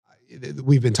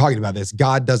we've been talking about this.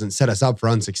 God doesn't set us up for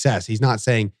unsuccess. He's not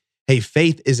saying, hey,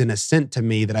 faith is an assent to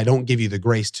me that I don't give you the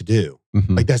grace to do.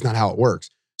 Like, that's not how it works.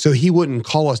 So he wouldn't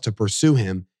call us to pursue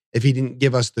him if he didn't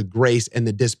give us the grace and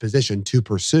the disposition to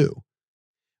pursue.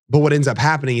 But what ends up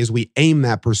happening is we aim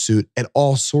that pursuit at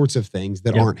all sorts of things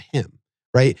that aren't him,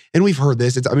 right? And we've heard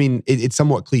this. It's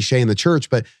somewhat cliche in the church,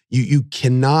 but you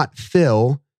cannot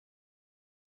fill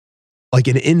like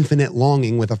an infinite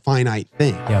longing with a finite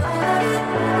thing. Yeah.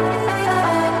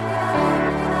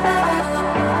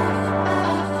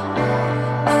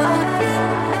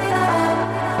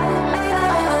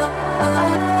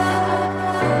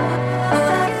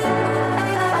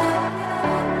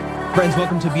 Friends,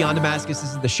 welcome to Beyond Damascus.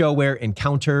 This is the show where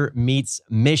encounter meets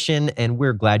mission, and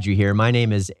we're glad you're here. My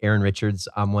name is Aaron Richards.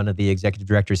 I'm one of the executive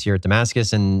directors here at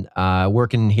Damascus, and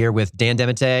working here with Dan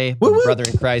Demite, brother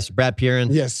in Christ, Brad Pierin.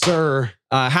 Yes, sir.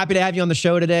 Happy to have you on the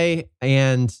show today,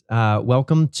 and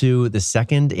welcome to the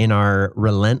second in our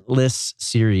Relentless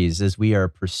series as we are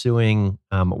pursuing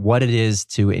what it is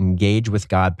to engage with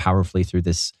God powerfully through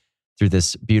this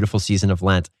beautiful season of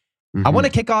Lent. I want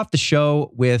to kick off the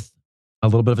show with a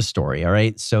little bit of a story, all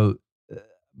right? So,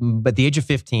 at the age of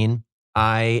 15,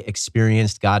 I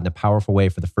experienced God in a powerful way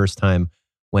for the first time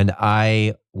when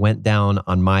I went down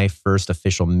on my first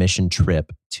official mission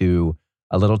trip to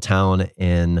a little town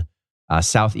in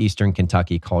southeastern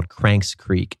Kentucky called Cranks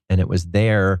Creek. And it was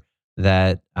there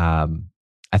that I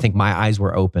think my eyes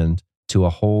were opened to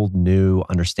a whole new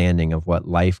understanding of what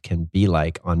life can be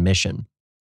like on mission.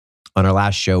 On our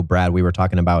last show, Brad, we were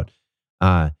talking about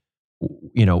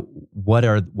what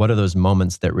are those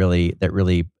moments that really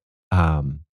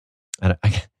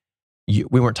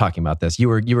we weren't talking about this. You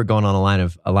were going on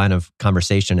a line of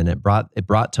conversation, and it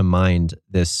brought to mind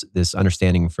this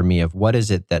understanding for me of what is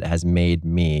it that has made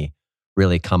me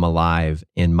really come alive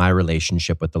in my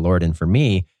relationship with the Lord. And for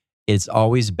me, it's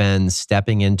always been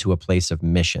stepping into a place of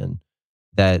mission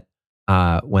that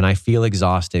when I feel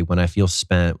exhausted, when I feel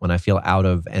spent, when I feel out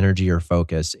of energy or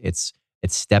focus, it's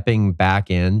stepping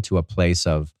back into a place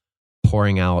of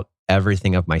pouring out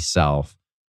everything of myself,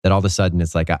 that all of a sudden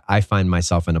it's like I find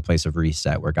myself in a place of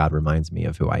reset where God reminds me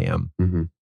of who I am.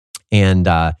 And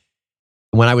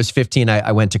when I was 15,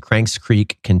 I went to Cranks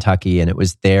Creek, Kentucky, and it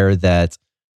was there that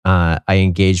I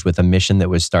engaged with a mission that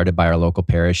was started by our local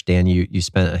parish. Dan, you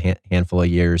spent a handful of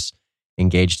years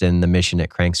engaged in the mission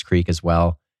at Cranks Creek as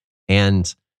well.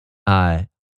 And I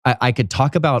could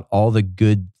talk about all the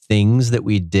good things that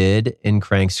we did in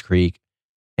Cranks Creek.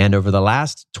 And over the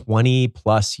last 20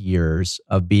 plus years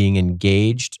of being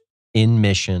engaged in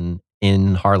mission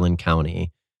in Harlan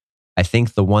County, I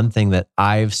think the one thing that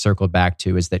I've circled back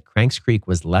to is that Cranks Creek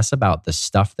was less about the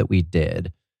stuff that we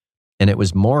did, and it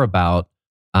was more about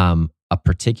a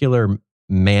particular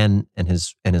man and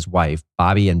his wife,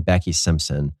 Bobby and Becky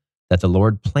Simpson, that the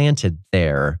Lord planted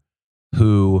there,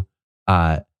 who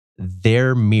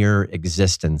their mere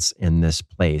existence in this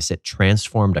place, it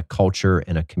transformed a culture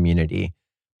and a community.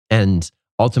 And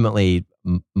ultimately,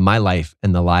 my life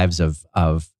and the lives of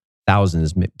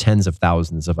thousands, tens of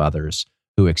thousands of others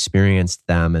who experienced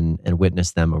them and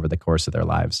witnessed them over the course of their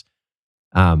lives.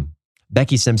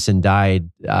 Becky Simpson died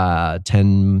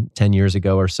 10 years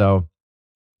ago or so.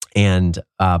 And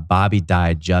Bobby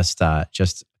died just a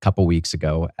couple weeks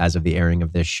ago as of the airing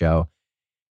of this show.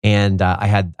 And I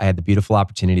had the beautiful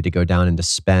opportunity to go down and to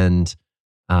spend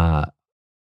a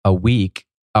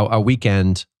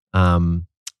weekend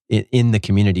in the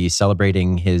community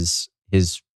celebrating his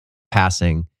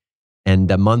passing.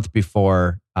 And a month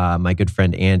before, my good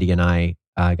friend Andy and I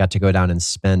got to go down and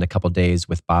spend a couple days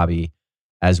with Bobby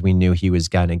as we knew he was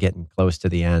kind of getting close to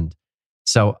the end.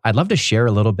 So I'd love to share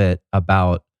a little bit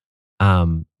about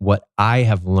what I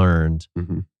have learned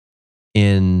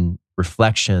in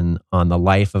reflection on the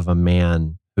life of a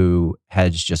man who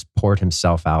has just poured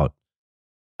himself out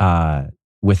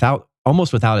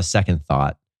almost without a second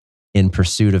thought in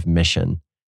pursuit of mission.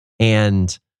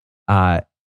 And the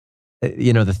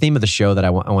theme of the show that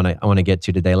I want to get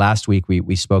to today. Last week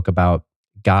we spoke about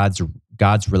God's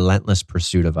relentless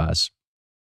pursuit of us,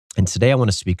 and today I want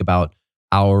to speak about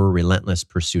our relentless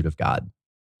pursuit of God.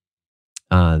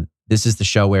 This is the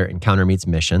show where encounter meets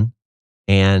mission,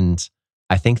 and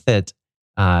I think that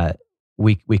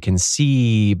we can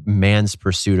see man's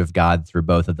pursuit of God through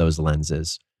both of those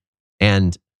lenses.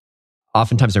 And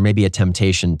oftentimes there may be a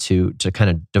temptation to kind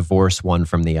of divorce one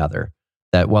from the other.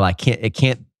 That, well, it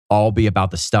can't all be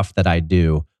about the stuff that I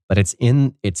do, but it's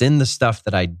in the stuff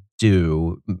that I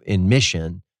do in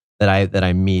mission that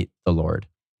I meet the Lord.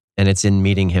 And it's in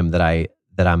meeting him that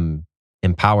I'm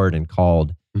empowered and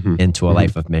called into a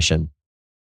life of mission.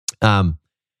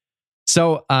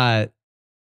 So, I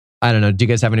don't know. Do you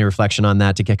guys have any reflection on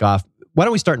that to kick off? Why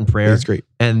don't we start in prayer? That's great.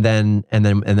 And then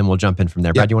we'll jump in from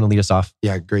there. Brad, you want to lead us off?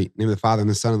 Yeah, great. In the name of the Father and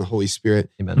the Son and the Holy Spirit.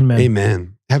 Amen. Amen.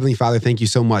 Amen. Heavenly Father, thank you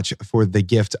so much for the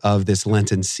gift of this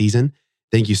Lenten season.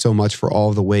 Thank you so much for all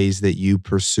of the ways that you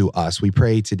pursue us. We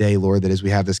pray today, Lord, that as we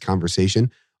have this conversation,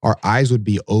 our eyes would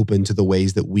be open to the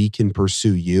ways that we can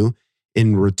pursue you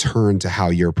in return to how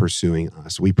you're pursuing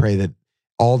us. We pray that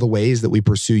all the ways that we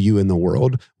pursue you in the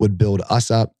world would build us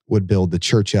up, would build the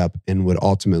church up, and would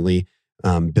ultimately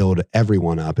build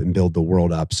everyone up and build the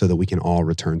world up so that we can all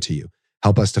return to you.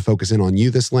 Help us to focus in on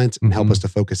you this Lent and help us to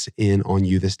focus in on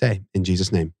you this day. In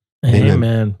Jesus' name.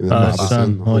 Amen. Father,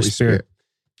 Son, Holy Spirit.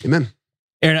 Amen.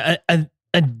 Aaron,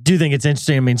 I do think it's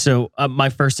interesting. I mean, so my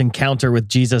first encounter with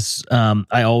Jesus,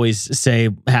 I always say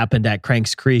happened at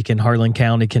Cranks Creek in Harlan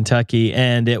County, Kentucky.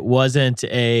 And it wasn't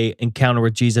a encounter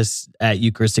with Jesus at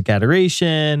Eucharistic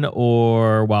adoration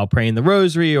or while praying the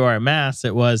rosary or at Mass.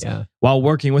 It was while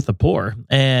working with the poor.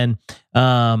 And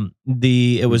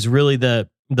it was really the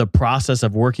process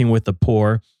of working with the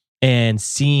poor and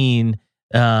seeing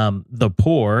the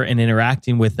poor and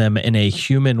interacting with them in a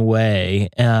human way,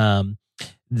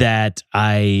 that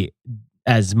I,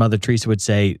 as Mother Teresa would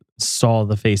say, saw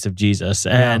the face of Jesus.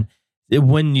 And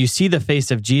when you see the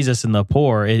face of Jesus in the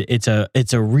poor, it's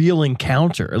a real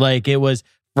encounter. Like it was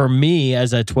for me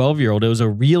as a 12-year-old, it was a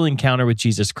real encounter with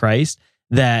Jesus Christ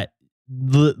that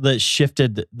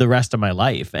shifted the rest of my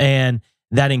life. And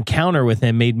that encounter with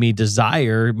him made me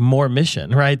desire more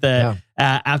mission, right? That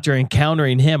after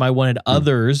encountering him, I wanted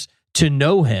others to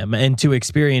know him and to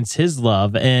experience his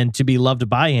love and to be loved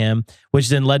by him, which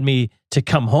then led me to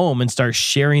come home and start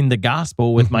sharing the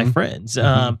gospel with my friends.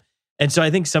 And so I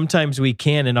think sometimes we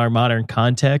can, in our modern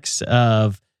context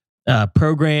of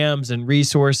programs and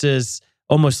resources,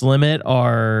 almost limit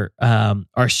our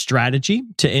strategy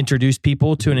to introduce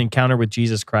people to an encounter with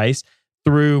Jesus Christ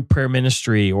through prayer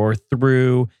ministry or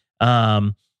through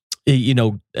the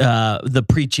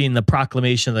preaching, the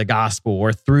proclamation of the gospel,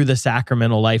 or through the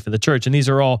sacramental life of the church. And these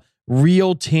are all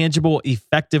real, tangible,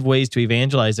 effective ways to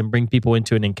evangelize and bring people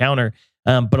into an encounter.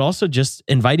 But also just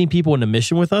inviting people into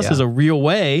mission with us is a real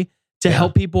way to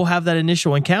help people have that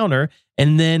initial encounter.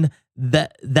 And then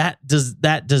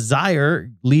that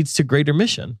desire leads to greater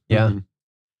mission. Yeah.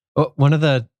 Well,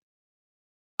 I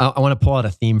want to pull out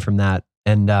a theme from that.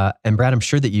 And Brad, I'm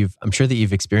sure that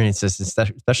you've experienced this,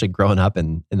 especially growing up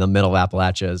in the middle of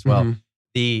Appalachia as well.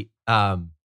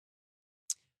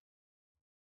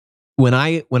 When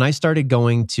I started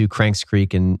going to Cranks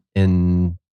Creek in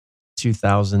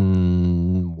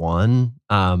 2001,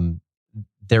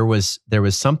 there was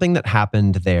something that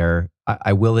happened there.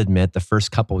 I will admit, the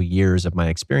first couple years of my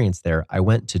experience there, I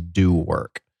went to do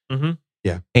work.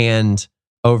 And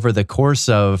over the course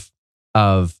of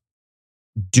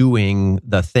doing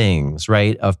the things,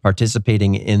 right, of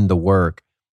participating in the work,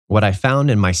 what I found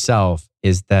in myself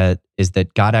is that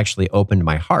God actually opened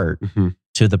my heart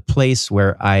to the place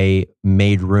where I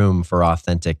made room for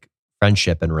authentic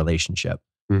friendship and relationship.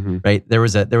 Right? There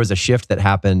was a shift that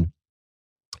happened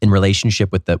in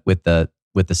relationship with the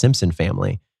Simpson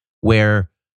family, where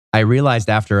I realized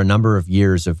after a number of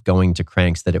years of going to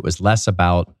Cranks that it was less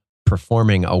about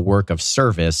performing a work of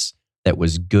service that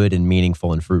was good and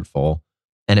meaningful and fruitful,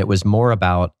 and it was more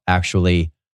about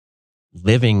actually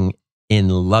living in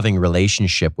loving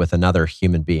relationship with another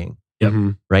human being,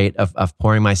 right? Of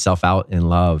pouring myself out in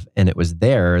love. And it was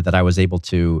there that I was able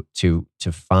to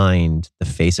find the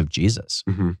face of Jesus.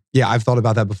 Yeah, I've thought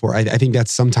about that before. I think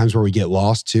that's sometimes where we get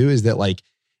lost too, is that like,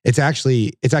 it's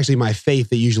actually my faith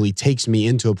that usually takes me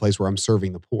into a place where I'm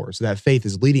serving the poor. So that faith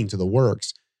is leading to the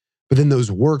works, but then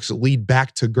those works lead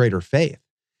back to greater faith.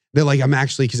 They're like,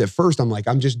 because at first I'm like,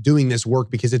 I'm just doing this work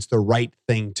because it's the right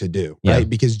thing to do, right?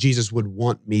 Because Jesus would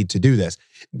want me to do this.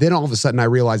 Then all of a sudden I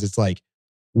realize it's like,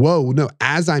 whoa, no,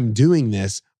 as I'm doing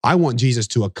this, I want Jesus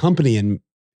to accompany me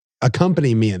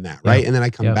in that, right? And then I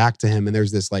come back to him and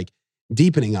there's this like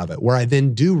deepening of it where I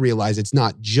then do realize it's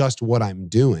not just what I'm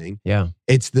doing.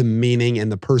 It's the meaning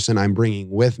and the person I'm bringing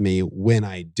with me when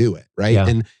I do it, right?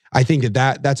 And I think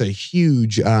that's a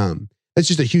huge... that's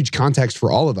just a huge context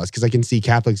for all of us, because I can see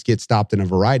Catholics get stopped in a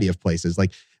variety of places.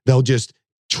 Like they'll just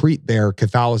treat their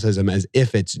Catholicism as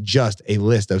if it's just a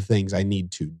list of things I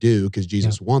need to do because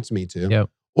Jesus wants me to.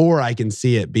 Or I can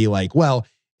see it be like, well,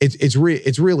 it's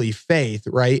really faith,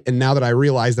 right? And now that I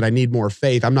realize that I need more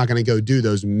faith, I'm not going to go do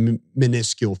those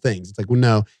minuscule things. It's like, well,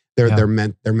 no, they're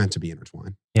meant to be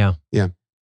intertwined. Yeah.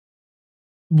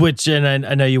 Which, and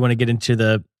I know you want to get into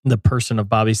the person of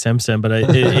Bobby Simpson, but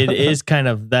it is kind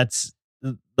of, that's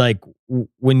like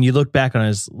when you look back on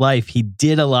his life, he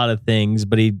did a lot of things,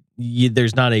 but he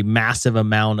there's not a massive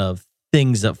amount of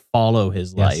things that follow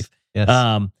his life.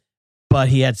 Yes. But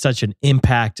he had such an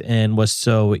impact and was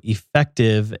so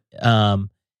effective on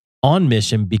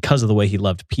mission because of the way he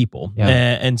loved people. Yeah.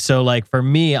 And so like for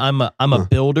me, I'm a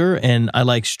builder and I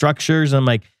like structures. I'm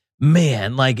like,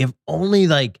 man, like if only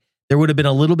like there would have been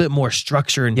a little bit more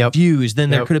structure infused, then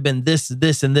there could have been this,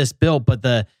 and this built. But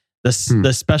the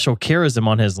special charism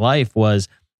on his life was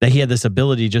that he had this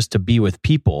ability just to be with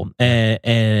people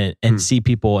and see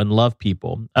people and love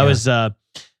people. I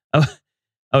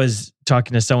was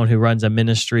talking to someone who runs a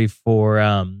ministry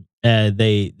for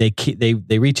they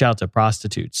reach out to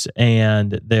prostitutes,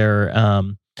 and they're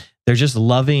just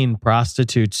loving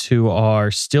prostitutes who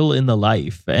are still in the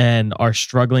life and are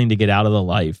struggling to get out of the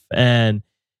life. And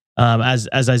as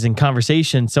I was in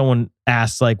conversation, someone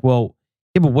asked like, well,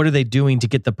 yeah, but what are they doing to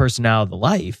get the person out of the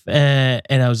life? And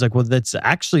I was like, well, that's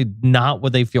actually not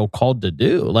what they feel called to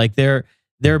do. Like their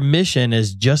mission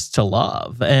is just to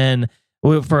love. And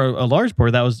for a large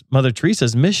part, that was Mother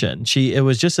Teresa's mission. It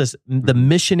was just the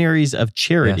missionaries of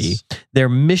charity. Yes. Their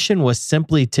mission was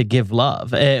simply to give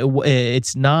love.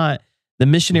 It's not the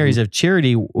missionaries of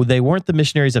charity. They weren't the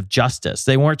missionaries of justice.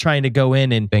 They weren't trying to go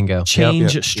in and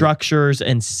change structures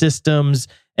and systems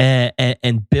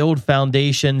and build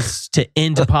foundations to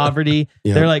end poverty.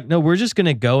 They're like, no, we're just going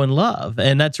to go and love.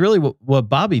 And that's really what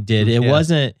Bobby did. He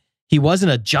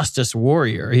wasn't a justice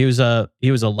warrior. He was a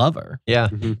lover. Yeah.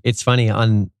 It's funny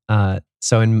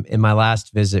so in my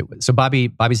last visit, so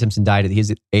Bobby Simpson died at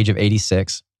the age of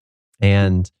 86,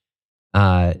 and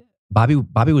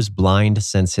Bobby was blind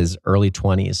since his early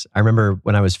 20s. I remember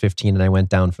when I was 15 and I went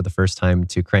down for the first time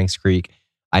to Cranks Creek,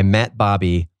 I met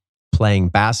Bobby playing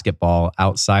basketball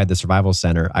outside the survival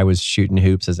center. I was shooting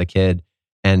hoops as a kid,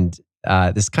 and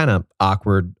this kind of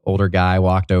awkward older guy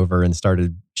walked over and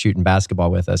started shooting basketball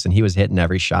with us, and he was hitting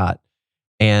every shot.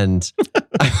 And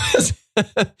I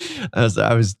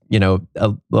was,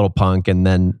 a little punk. And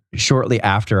then shortly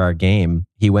after our game,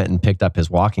 he went and picked up his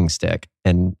walking stick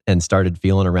and started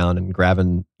feeling around and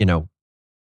grabbing,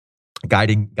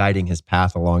 guiding his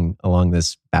path along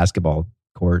this basketball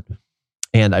court.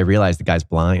 And I realized the guy's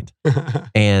blind.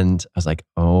 And I was like,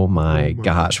 oh my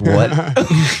gosh, what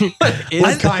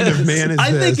kind of man is this?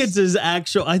 I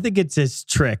think it's his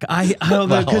trick. I don't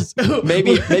know, because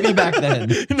maybe back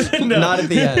then. No. Not at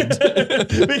the end.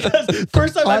 Because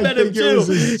first time I met him too,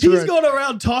 he's going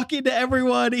around talking to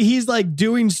everyone. He's like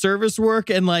doing service work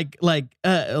and like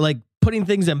putting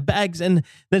things in bags, and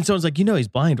then someone's like, he's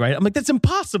blind, right? I'm like, that's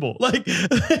impossible. Like,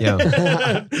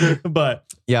 but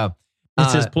yeah.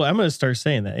 It's his I'm going to start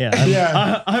saying that.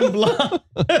 Yeah. I'm blind.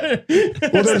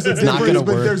 Well,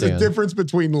 there's a difference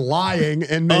between lying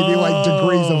and maybe like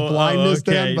degrees of blindness.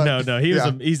 Okay. Dan, but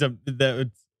he's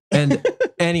And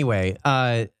anyway,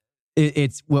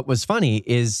 it's what was funny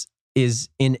is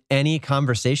in any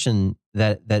conversation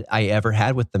that I ever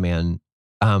had with the man,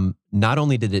 not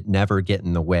only did it never get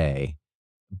in the way,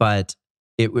 but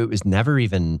it was never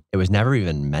even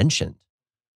mentioned.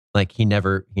 Like he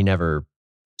never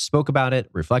spoke about it,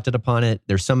 reflected upon it.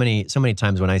 There's so many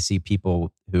times when I see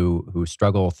people who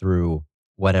struggle through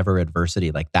whatever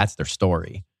adversity, like that's their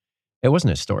story. It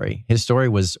wasn't his story. His story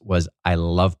was I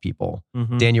love people.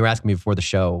 Mm-hmm. Dan, you were asking me before the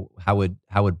show, how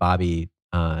would Bobby,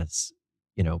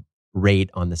 rate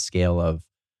on the scale of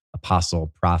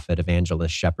apostle, prophet,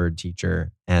 evangelist, shepherd,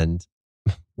 teacher? And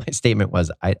my statement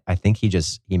was, I think he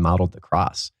modeled the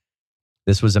cross.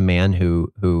 This was a man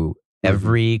who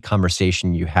every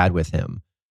conversation you had with him,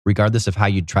 regardless of how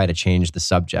you'd try to change the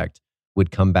subject,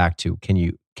 would come back to, can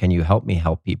you help me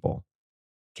help people?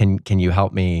 Can you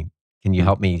help me? Can you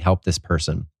help me help this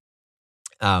person?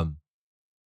 There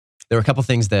were a couple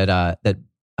things that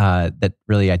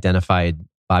really identified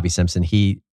Bobby Simpson.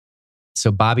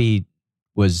 Bobby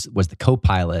was the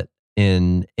co-pilot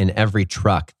in every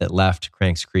truck that left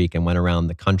Cranks Creek and went around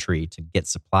the country to get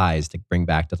supplies to bring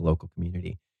back to the local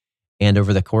community. And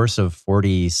over the course of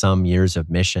 40 some years of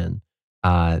mission,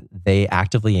 they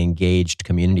actively engaged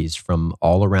communities from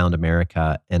all around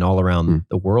America and all around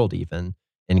the world even,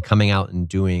 and coming out and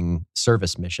doing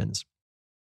service missions.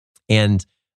 And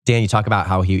Dan, you talk about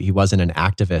how he wasn't an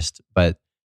activist, but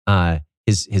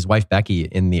his wife Becky,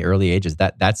 in the early ages,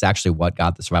 that's actually what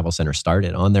got the Survival Center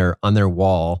started. On their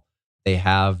wall, they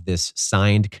have this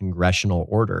signed congressional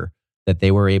order that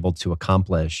they were able to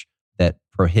accomplish that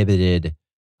prohibited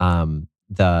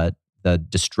the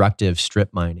destructive strip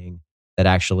mining that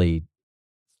actually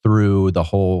threw the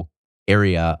whole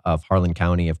area of Harlan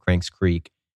County, of Cranks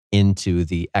Creek, into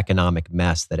the economic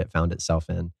mess that it found itself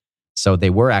in. So they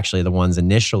were actually the ones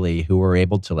initially who were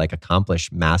able to accomplish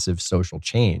massive social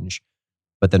change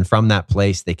But then from that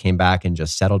place, they came back and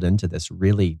just settled into this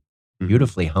really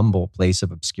beautifully humble place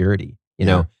of obscurity, you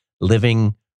know,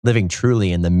 living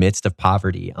truly in the midst of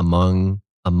poverty among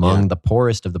the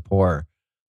poorest of the poor,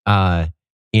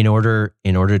 in order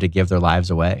to give their lives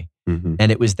away.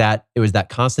 And it was that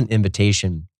constant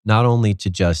invitation, not only to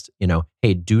just, you know,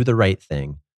 hey, do the right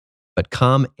thing, but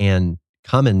come and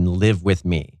live with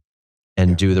me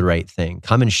and do the right thing.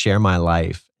 Come and share my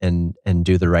life and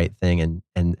do the right thing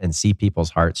and see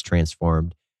people's hearts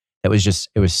transformed. It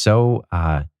was so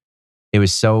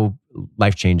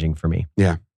life-changing for me.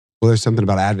 Yeah. Well, there's something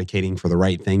about advocating for the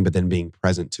right thing, but then being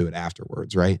present to it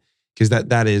afterwards, right? Because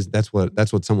that's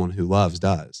what someone who loves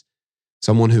does.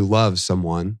 Someone who loves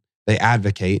someone, they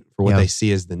advocate for what they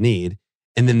see as the need,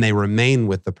 and then they remain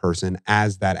with the person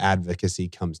as that advocacy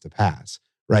comes to pass,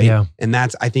 right? Yeah. And I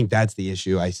think that's the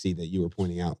issue I see that you were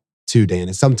pointing out too, Dan,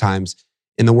 is sometimes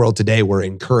in the world today, we're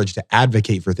encouraged to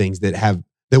advocate for things that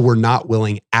we're not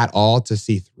willing at all to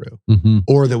see through,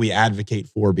 or that we advocate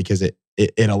for because it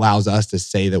allows us to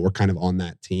say that we're kind of on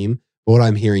that team. But what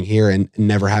I'm hearing here, and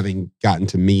never having gotten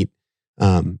to meet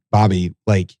Bobby,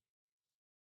 like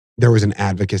there was an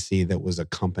advocacy that was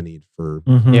accompanied for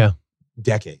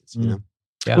decades, you know?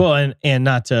 Yeah. Well, and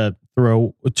not to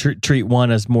treat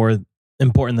one as more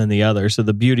important than the other. So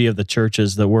the beauty of the church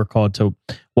is that we're called to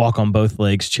walk on both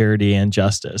legs, charity and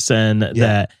justice, and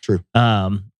true.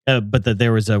 But that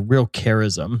there was a real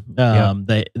charism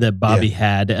that Bobby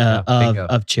had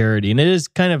of charity, and it is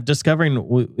kind of discovering,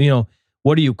 you know,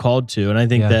 what are you called to? And I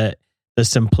think that the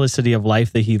simplicity of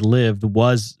life that he lived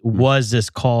was this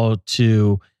call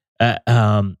to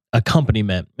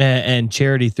accompaniment and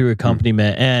charity through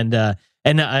accompaniment,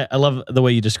 and I love the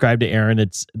way you described it, Aaron.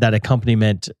 It's that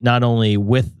accompaniment not only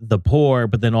with the poor,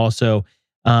 but then also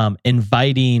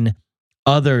inviting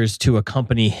others to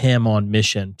accompany him on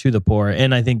mission to the poor.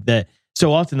 And I think that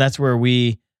so often that's where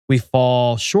we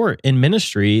fall short in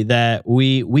ministry, that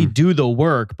we do the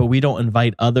work, but we don't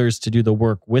invite others to do the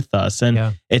work with us.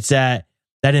 And it's that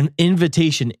an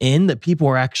invitation in that people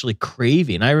are actually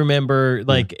craving. I remember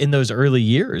like in those early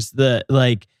years,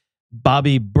 like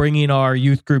Bobby bringing our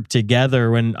youth group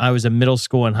together when I was in middle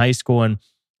school and high school,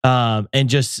 and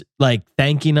just like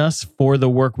thanking us for the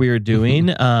work we were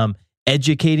doing,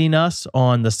 educating us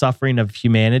on the suffering of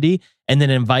humanity, and then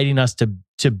inviting us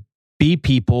to be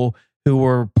people who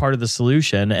were part of the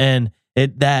solution. And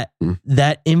that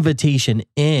invitation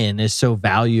in is so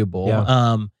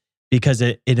valuable because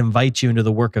it invites you into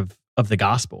the work of the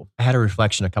gospel. I had a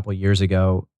reflection a couple of years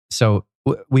ago. So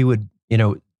we would, you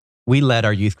know, we led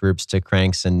our youth groups to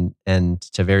Cranks and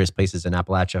to various places in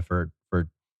Appalachia for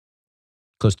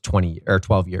close to 20 or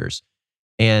 12 years.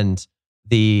 And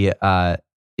you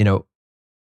know,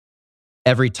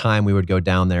 every time we would go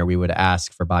down there, we would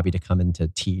ask for Bobby to come in to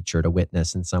teach or to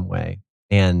witness in some way.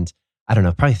 And I don't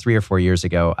know, probably 3 or 4 years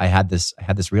ago, I had this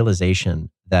realization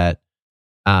that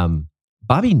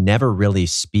Bobby never really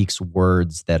speaks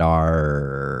words that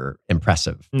are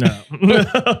impressive. No,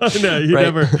 you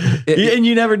never, and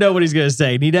you never know what he's going to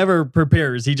say. And he never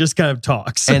prepares. He just kind of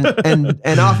talks. and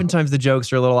oftentimes the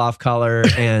jokes are a little off color,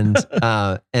 and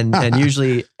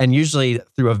usually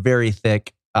through a very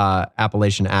thick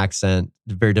Appalachian accent,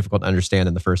 very difficult to understand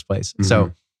in the first place.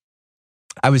 So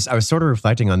I was sort of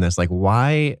reflecting on this, like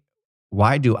why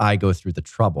do I go through the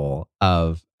trouble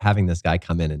of having this guy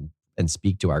come in and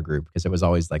speak to our group? Because it was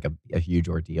always like a huge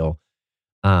ordeal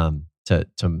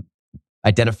to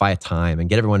identify a time and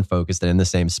get everyone focused and in the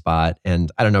same spot.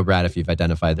 And I don't know, Brad, if you've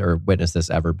identified or witnessed this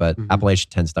ever, but Appalachia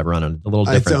tends to run on a little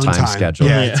different time schedule.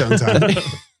 Yeah, its own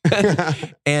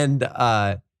time. And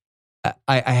I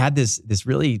had this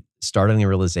really startling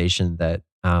realization that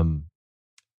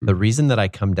the reason that I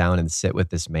come down and sit with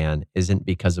this man isn't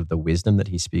because of the wisdom that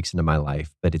he speaks into my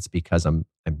life, but it's because I'm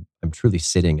truly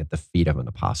sitting at the feet of an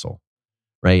apostle,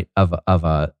 right? Of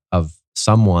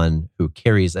someone who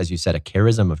carries, as you said, a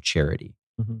charism of charity.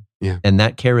 Yeah. And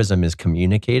that charism is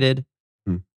communicated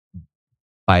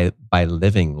by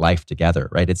living life together,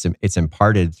 right? It's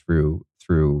imparted through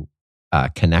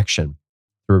connection,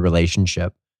 through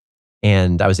relationship.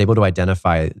 And I was able to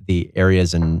identify the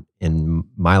areas in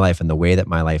my life and the way that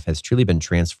my life has truly been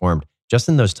transformed just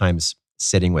in those times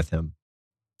sitting with him.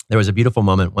 There was a beautiful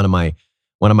moment. One of my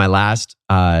last,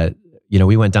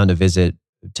 we went down to visit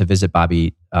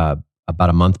Bobby about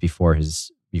a month before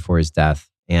his death,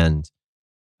 and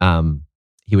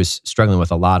he was struggling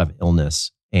with a lot of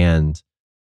illness, and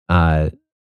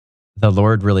the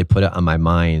Lord really put it on my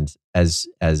mind as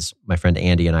my friend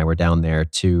Andy and I were down there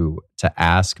to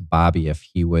ask Bobby if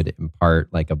he would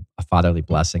impart like a fatherly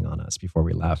blessing on us before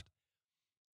we left.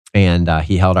 And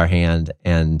he held our hand,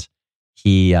 and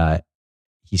he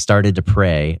started to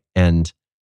pray, and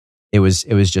it was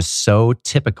just so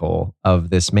typical of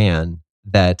this man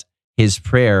that his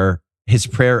prayer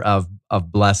of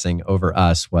blessing over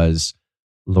us was,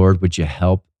 Lord, would you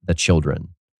help the children?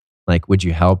 Like, would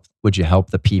you help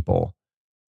the people?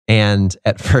 And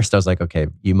at first I was like, okay,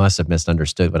 you must have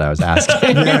misunderstood what I was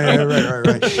asking.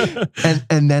 Right.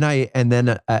 And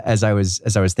then as I was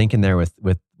thinking there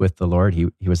with the Lord, he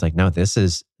was like, no, this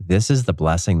is the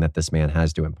blessing that this man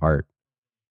has to impart.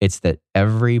 It's that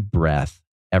every breath,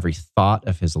 every thought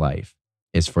of his life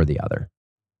is for the other.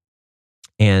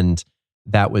 And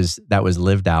that was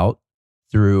lived out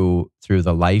through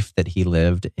the life that he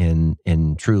lived in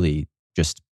truly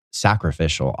just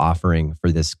sacrificial offering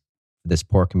for this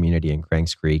poor community in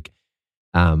Cranks Creek.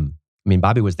 I mean,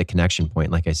 Bobby was the connection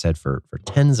point, like I said, for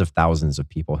tens of thousands of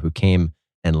people who came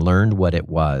and learned what it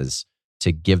was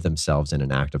to give themselves in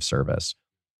an act of service.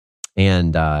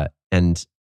 And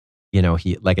you know,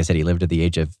 he, like I said, he lived at the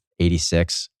age of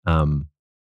 86.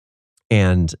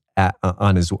 And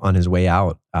on his way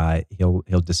out,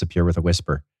 he'll disappear with a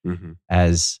whisper,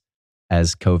 as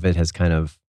COVID has kind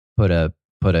of put a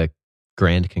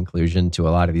grand conclusion to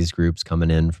a lot of these groups coming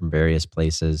in from various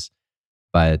places.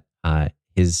 But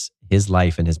his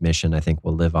life and his mission, I think,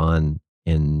 will live on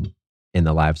in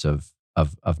the lives of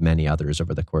many others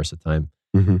over the course of time.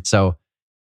 So,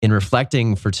 in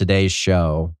reflecting for today's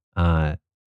show,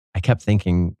 I kept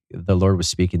thinking the Lord was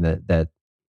speaking that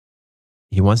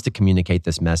He wants to communicate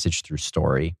this message through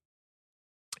story,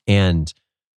 and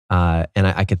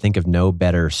I could think of no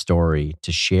better story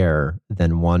to share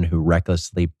than one who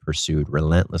relentlessly pursued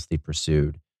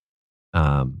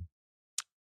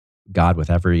God with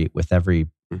every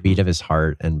beat of his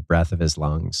heart and breath of his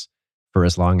lungs for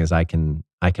as long as I can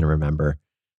remember.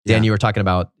 Dan, you were talking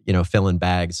about, you know, filling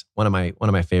bags. One of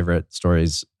my favorite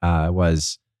stories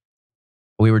was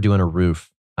we were doing a roof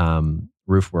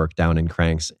work down in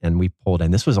Cranks, and we pulled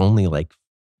in. This was only like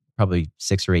probably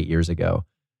 6 or 8 years ago.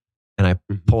 And I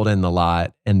pulled in the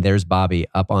lot, and there's Bobby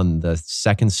up on the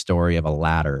second story of a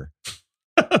ladder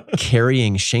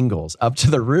carrying shingles up to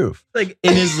the roof. Like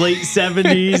in his late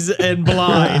 70s and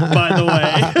blind, by the way.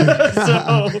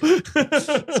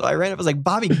 So I ran up, I was like,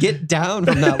 Bobby, get down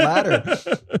from that ladder.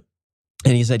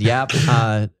 And he said, yeah,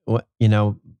 you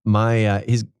know,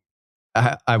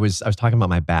 I was talking about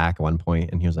my back at one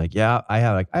point, and he was like, yeah, I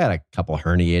had a couple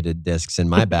herniated discs in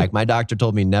my back. My doctor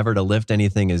told me never to lift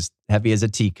anything as heavy as a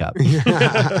teacup.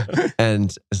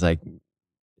 And it's like,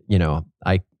 you know,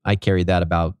 I carried that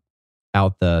about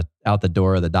out the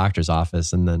door of the doctor's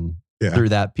office, and then threw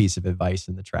that piece of advice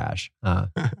in the trash.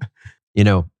 You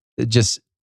know, it's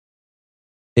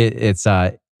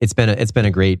been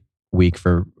a great week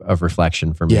of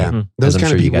reflection for me. Yeah, those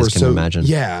kind of people you guys can imagine.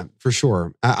 Yeah, for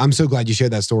sure. I'm so glad you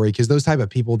shared that story, because those type of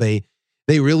people, they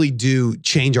really do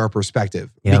change our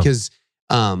perspective, because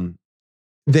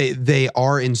they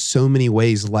are in so many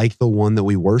ways like the one that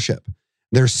we worship.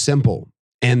 They're simple,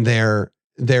 and they're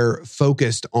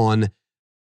focused on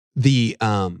the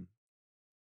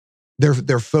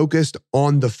they're focused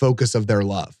on the focus of their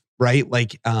love, right?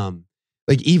 Like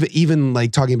even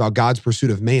like talking about God's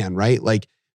pursuit of man, right? Like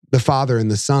the Father and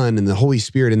the Son and the Holy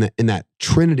Spirit in that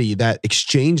Trinity, that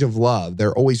exchange of love.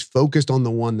 They're always focused on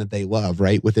the one that they love,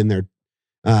 right? Within their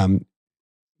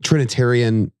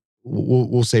Trinitarian,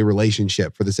 we'll say,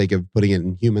 relationship for the sake of putting it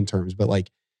in human terms. But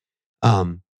like,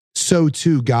 so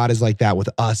too, God is like that with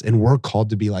us, and we're called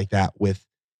to be like that with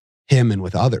Him and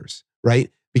with others, right?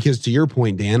 Because to your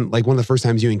point, Dan, like one of the first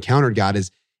times you encountered God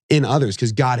is in others,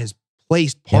 because God has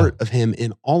placed part of Him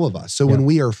in all of us. So when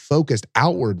we are focused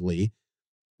outwardly,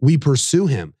 we pursue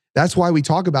Him. That's why we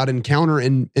talk about encounter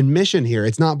and mission here.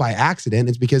 It's not by accident.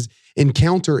 It's because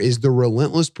encounter is the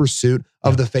relentless pursuit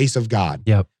of the face of God.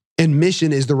 Yep. And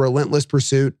mission is the relentless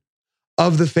pursuit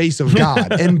of the face of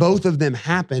God. And both of them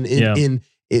happen in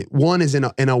it. One is in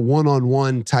a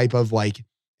one-on-one type of like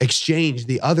exchange.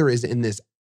 The other is in this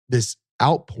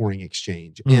outpouring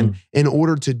exchange. And in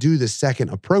order to do the second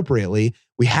appropriately,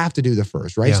 we have to do the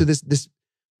first, right? So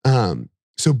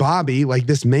so Bobby, like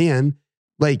this man,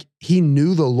 like he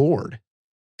knew the Lord.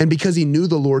 And because he knew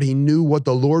the Lord, he knew what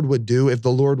the Lord would do if the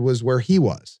Lord was where he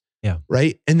was. Yeah.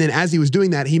 Right. And then as he was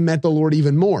doing that, he met the Lord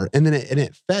even more. And then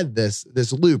it fed this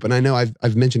loop. And I know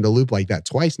I've mentioned a loop like that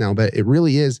twice now, but it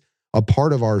really is a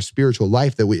part of our spiritual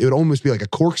life that it would almost be like a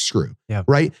corkscrew,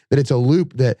 right? That it's a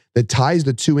loop that ties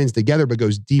the two ends together, but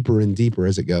goes deeper and deeper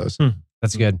as it goes.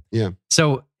 That's good. Yeah.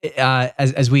 So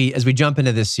as we jump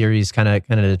into this series, kind of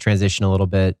to transition a little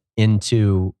bit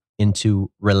into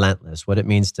Relentless, what it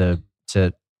means to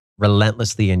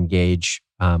relentlessly engage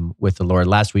with the Lord.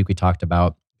 Last week we talked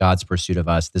about God's pursuit of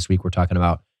us. This week we're talking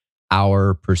about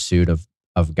our pursuit of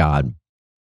God.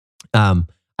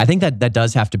 I think that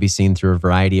does have to be seen through a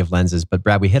variety of lenses. But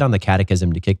Brad, we hit on the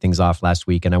catechism to kick things off last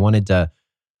week, and I wanted to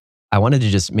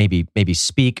just maybe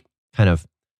speak kind of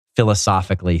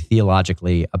philosophically,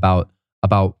 theologically about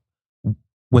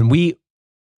when we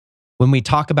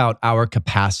talk about our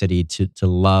capacity to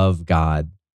love God,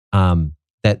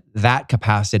 that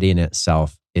capacity in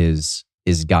itself is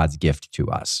God's gift to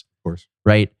us. Of course.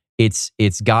 Right? It's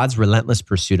God's relentless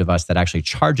pursuit of us that actually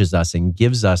charges us and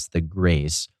gives us the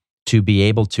grace to be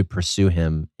able to pursue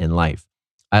him in life.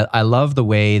 I love the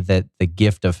way that the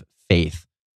gift of faith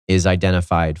is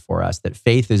identified for us, that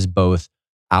faith is both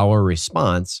our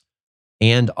response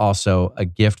and also a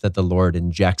gift that the Lord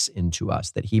injects into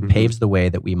us, that he paves the way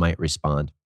that we might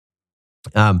respond.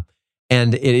 And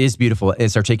it is beautiful.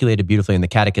 It's articulated beautifully in the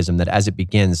catechism that as it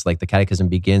begins, like the catechism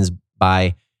begins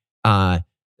by that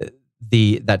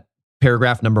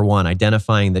paragraph number 1,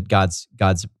 identifying that God's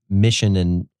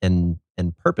mission and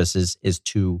purpose is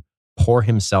to pour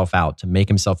himself out, to make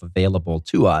himself available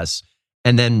to us.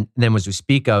 And then as we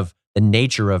speak of the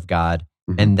nature of God,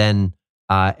 and then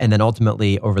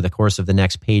ultimately over the course of the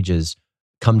next pages,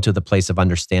 come to the place of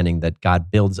understanding that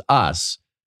God builds us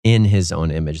in his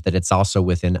own image, that it's also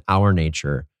within our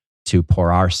nature to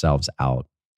pour ourselves out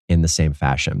in the same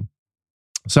fashion.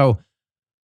 So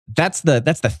that's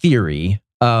the theory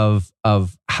of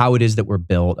how it is that we're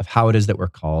built, of how it is that we're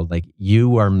called. Like,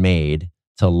 you are made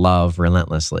to love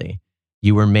relentlessly.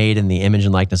 You were made in the image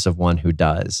and likeness of one who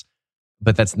does.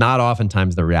 But that's not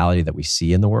oftentimes the reality that we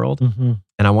see in the world. And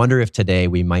I wonder if today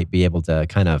we might be able to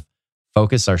kind of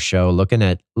focus our show looking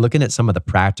at some of the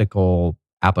practical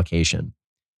application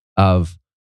of,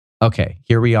 okay,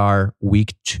 here we are,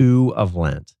 week 2 of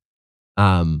Lent.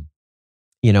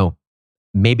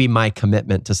 Maybe my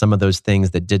commitment to some of those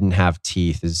things that didn't have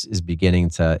teeth is beginning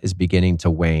to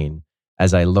wane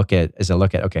as I look at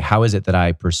okay, how is it that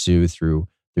I pursue through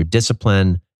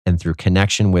discipline and through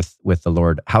connection with the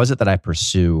Lord? How is it that I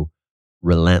pursue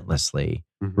relentlessly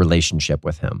relationship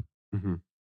with him?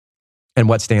 And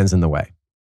what stands in the way?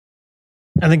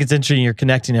 I think it's interesting you're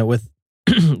connecting it with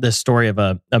the story of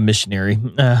a missionary,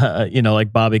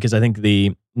 like Bobby, because I think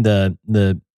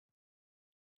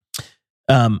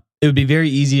it would be very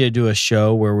easy to do a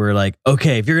show where we're like,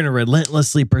 okay, if you're going to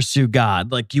relentlessly pursue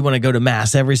God, like you want to go to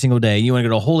mass every single day, you want to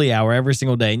go to holy hour every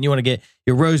single day, and you want to get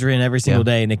your rosary in every single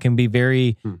day. And it can be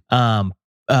very,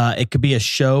 it could be a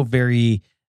show very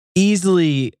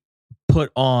easily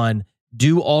put on,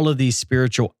 do all of these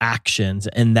spiritual actions,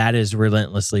 and that is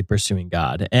relentlessly pursuing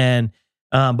God. And,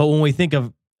 but when we think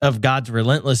of God's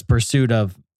relentless pursuit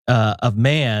of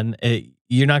man,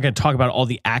 you're not going to talk about all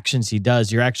the actions he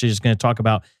does. You're actually just going to talk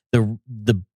about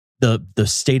the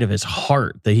state of his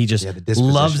heart, that he just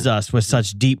loves us with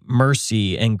such deep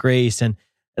mercy and grace. And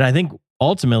I think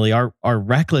ultimately our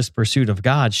reckless pursuit of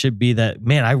God should be that,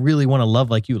 man, I really want to love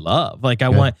like you love. Like I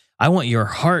want your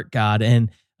heart, God. And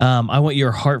I want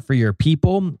your heart for your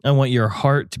people. I want your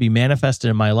heart to be manifested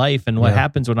in my life. And what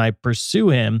happens when I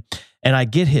pursue him and I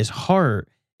get his heart,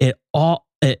 it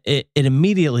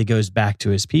immediately goes back to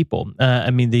his people.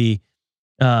 When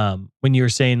you were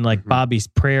saying like Bobby's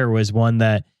prayer was one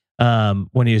that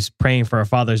when he was praying for a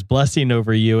father's blessing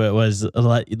over you, it was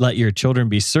let your children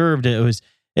be served. When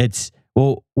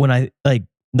I like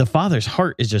the father's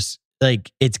heart is just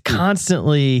like, it's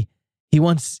constantly, he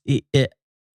wants it.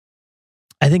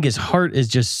 I think his heart is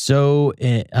just so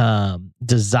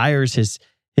desires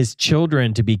his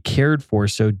children to be cared for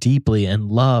so deeply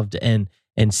and loved and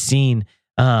seen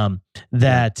that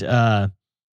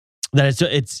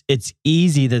it's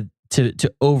easy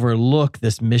to overlook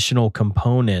this missional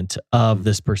component of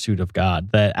this pursuit of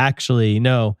God. That actually,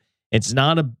 no, it's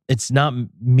not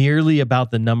merely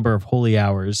about the number of holy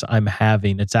hours I'm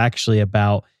having. It's actually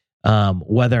about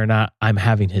whether or not I'm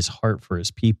having his heart for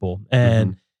his people.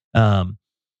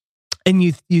 And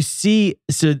you see,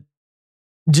 so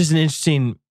just an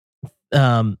interesting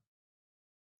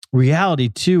reality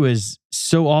too is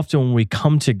so often when we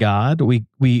come to God, we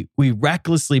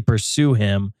recklessly pursue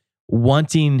him,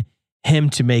 wanting him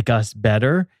to make us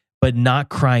better, but not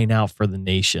crying out for the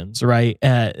nations, right?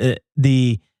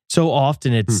 So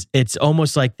often it's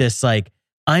almost like this, like,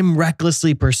 I'm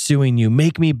recklessly pursuing you,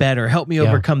 make me better, help me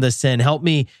overcome the sin, help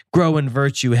me grow in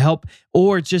virtue,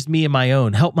 or it's just me and my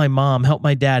own, help my mom, help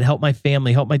my dad, help my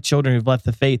family, help my children who've left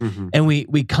the faith. And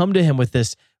we come to him with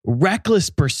this reckless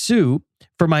pursuit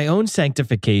for my own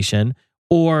sanctification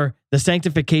or the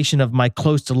sanctification of my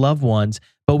close to loved ones,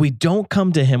 but we don't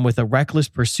come to him with a reckless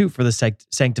pursuit for the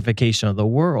sanctification of the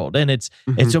world. And it's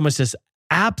almost this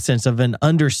absence of an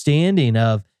understanding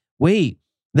of wait,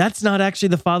 that's not actually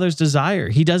the Father's desire.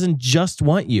 He doesn't just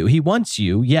want you. He wants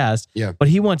you, yes, but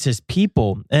he wants his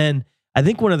people. And I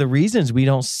think one of the reasons we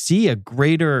don't see a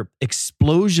greater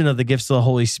explosion of the gifts of the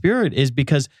Holy Spirit is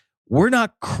because we're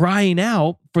not crying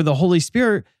out for the Holy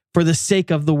Spirit for the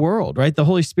sake of the world, right? The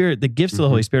Holy Spirit, the gifts of the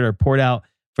Holy Spirit are poured out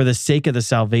for the sake of the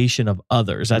salvation of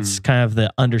others. That's kind of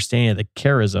the understanding of the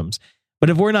charisms. But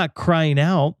if we're not crying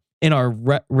out in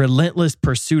our relentless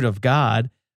pursuit of God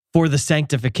for the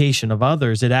sanctification of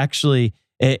others, it actually,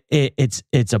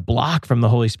 it's a block from the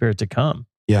Holy Spirit to come.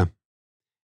 Yeah.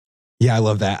 Yeah, I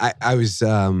love that. I was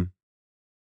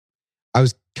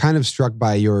kind of struck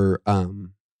by your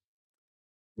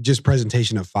just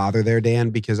presentation of Father there, Dan,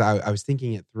 because I was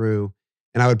thinking it through,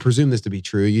 and I would presume this to be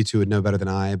true. You two would know better than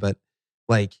I, but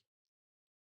like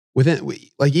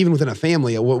even within a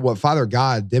family, what Father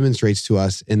God demonstrates to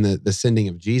us in the sending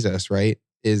of Jesus, right,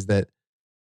 is that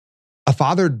a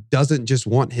father doesn't just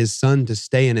want his son to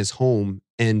stay in his home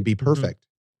and be perfect.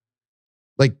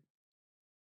 Like,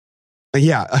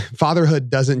 yeah, fatherhood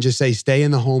doesn't just say stay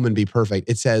in the home and be perfect.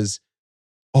 It says,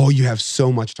 oh, you have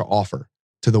so much to offer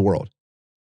to the world.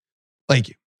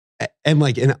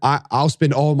 And I'll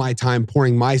spend all my time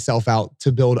pouring myself out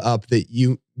to build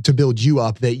you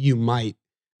up that you might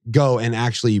go and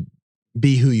actually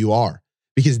be who you are,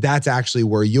 because that's actually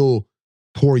where you'll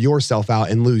pour yourself out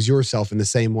and lose yourself in the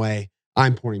same way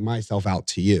I'm pouring myself out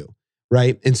to you.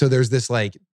 Right. And so there's this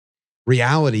like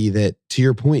reality that, to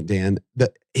your point, Dan,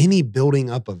 that any building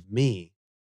up of me,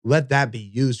 let that be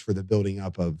used for the building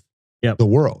up of the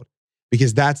world.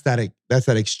 Because that's that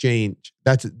exchange.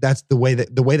 That's the way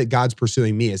that God's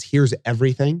pursuing me is, here's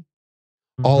everything.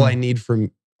 All I need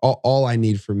from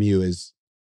you is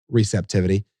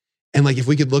receptivity. And like, if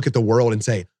we could look at the world and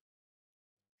say,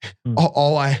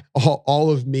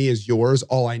 all of me is yours.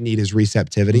 All I need is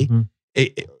receptivity.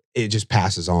 It just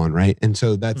passes on, right? And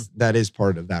so that is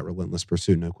part of that relentless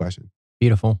pursuit, no question.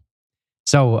 Beautiful.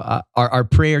 So our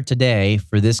prayer today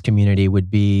for this community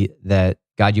would be that,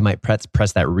 God, you might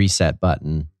press that reset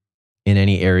button in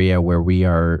any area where we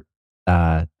are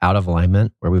out of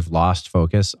alignment, where we've lost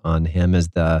focus on Him as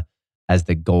the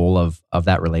goal of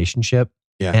that relationship.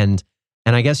 Yeah. And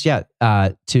I guess,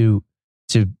 to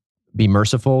be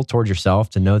merciful towards yourself,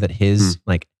 to know that His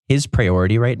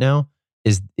priority right now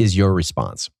is your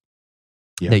response.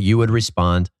 Yeah. That you would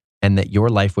respond and that your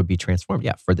life would be transformed.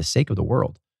 Yeah, for the sake of the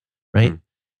world, right?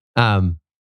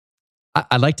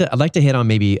 I'd like to hit on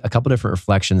maybe a couple different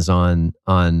reflections on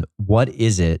what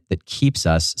is it that keeps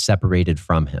us separated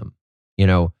from Him. You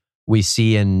know, we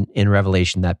see in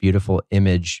Revelation that beautiful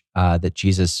image that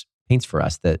Jesus paints for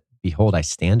us, that behold, I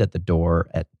stand at the door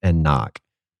and knock.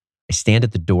 I stand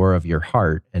at the door of your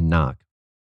heart and knock.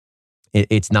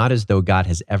 It's not as though God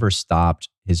has ever stopped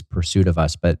His pursuit of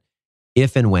us, but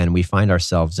if and when we find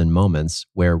ourselves in moments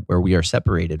where we are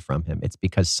separated from Him, it's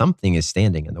because something is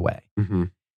standing in the way.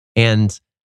 And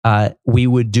we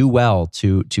would do well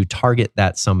to target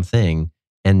that something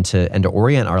and to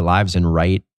orient our lives in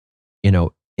right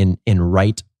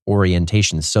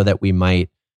orientation, so that we might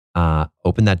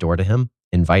open that door to Him,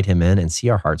 invite Him in, and see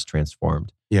our hearts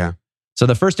transformed. Yeah. So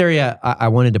the first area I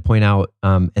wanted to point out,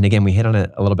 and again, we hit on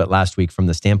it a little bit last week from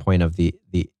the standpoint of the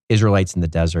Israelites in the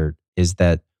desert, is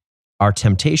that our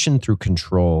temptation through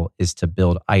control is to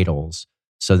build idols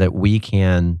so that we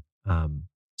can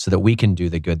do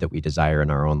the good that we desire in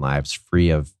our own lives,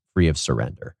 free of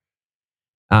surrender.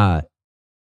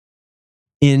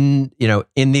 In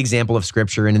the example of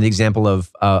Scripture and in the example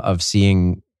of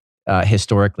seeing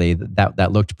historically,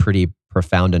 that looked pretty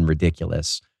profound and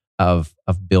ridiculous, of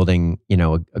building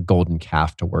a golden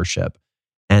calf to worship,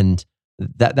 and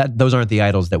that those aren't the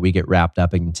idols that we get wrapped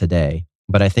up in today.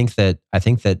 But I think that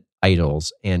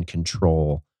idols and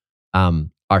control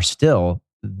are still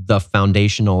the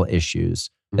foundational issues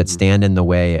that stand in the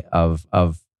way of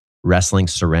wrestling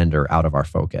surrender out of our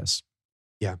focus.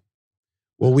 Yeah.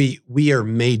 Well, we are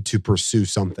made to pursue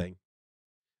something.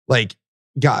 Like,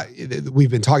 God,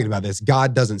 we've been talking about this.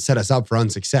 God doesn't set us up for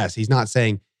unsuccess. He's not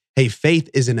saying, hey, faith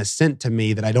is an assent to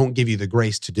me that I don't give you the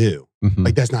grace to do.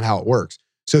 Like, that's not how it works.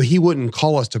 So He wouldn't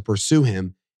call us to pursue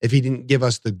Him if He didn't give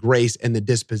us the grace and the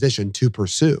disposition to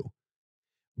pursue.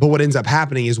 But what ends up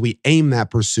happening is we aim that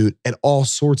pursuit at all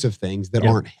sorts of things that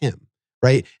aren't Him,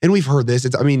 right? And we've heard this.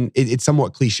 It's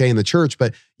somewhat cliche in the church,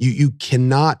 but you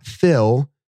cannot fill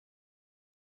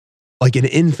like an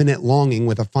infinite longing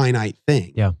with a finite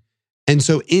thing. Yeah. And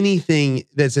so anything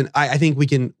that's I think we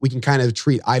can kind of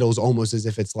treat idols almost as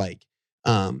if it's like,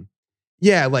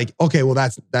 okay, well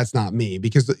that's not me,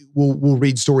 because we'll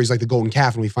read stories like the golden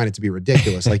calf and we find it to be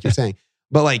ridiculous, like you're saying.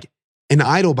 But like An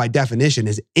idol by definition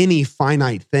is any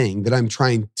finite thing that I'm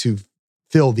trying to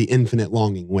fill the infinite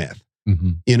longing with.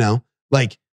 You know,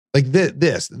 like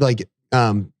this,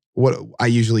 what I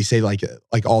usually say, like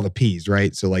all the P's,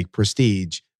 right? So like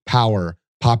prestige, power,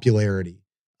 popularity,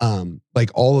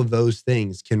 like all of those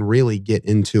things can really get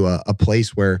into a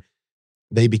place where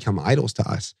they become idols to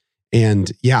us.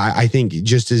 And yeah, I think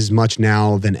just as much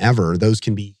now than ever, those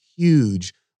can be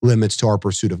huge limits to our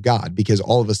pursuit of God, because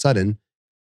all of a sudden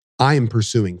I am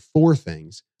pursuing 4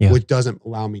 things, which doesn't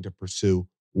allow me to pursue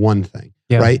one thing,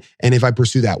 right? And if I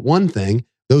pursue that one thing,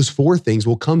 those 4 things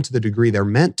will come to the degree they're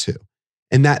meant to.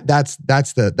 And that's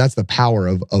the power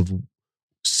of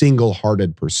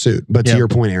single-hearted pursuit. But to your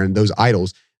point, Aaron, those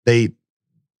idols, if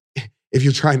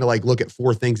you're trying to like look at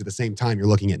 4 things at the same time, you're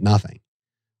looking at nothing.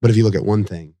 But if you look at one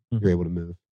thing, you're able to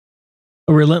move.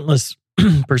 A relentless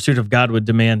pursuit of God would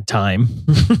demand time,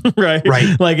 right?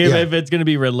 Right. Like if it's going to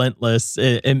be relentless,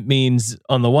 it means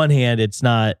on the one hand, it's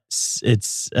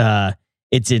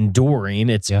enduring.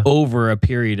 It's over a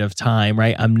period of time,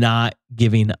 right? I'm not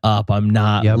giving up. I'm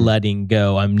not letting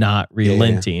go. I'm not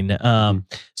relenting.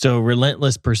 So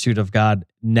relentless pursuit of God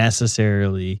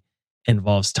necessarily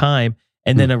involves time.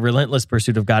 And then a relentless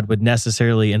pursuit of God would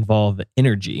necessarily involve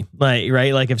energy,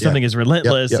 right? Like if something is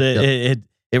relentless, it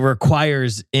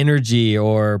requires energy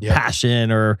or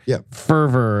passion or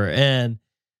fervor. And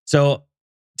so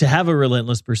to have a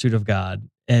relentless pursuit of God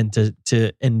and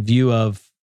to in view of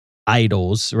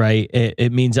idols, right?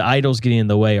 It means idols getting in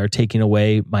the way are taking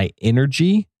away my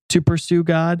energy to pursue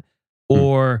God,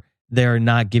 or they're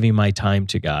not giving my time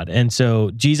to God. And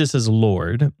so Jesus is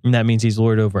Lord, and that means he's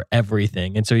Lord over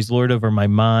everything. And so he's Lord over my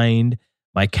mind,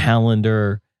 my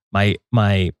calendar, my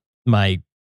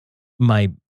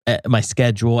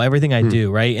schedule, everything I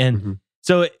do, right? And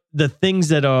so the things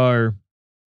that are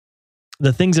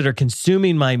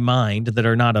consuming my mind that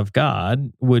are not of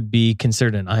God would be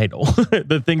considered an idol.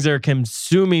 The things that are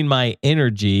consuming my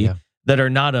energy that are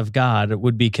not of God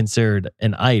would be considered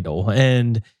an idol.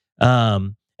 And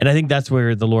I think that's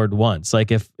where the Lord wants. Like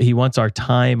if he wants our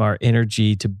time, our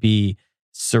energy to be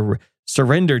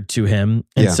surrendered to him.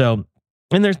 And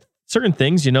and there's certain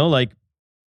things, like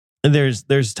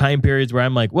there's time periods where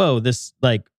I'm like, whoa, this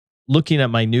like looking at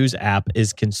my news app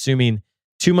is consuming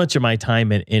too much of my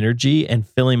time and energy and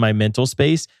filling my mental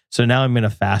space. So now I'm going to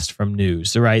fast from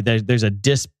news, right? There's a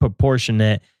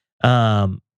disproportionate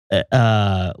level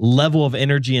of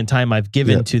energy and time I've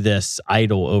given to this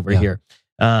idol over here.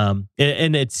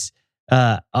 And it's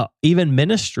even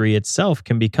ministry itself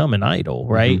can become an idol,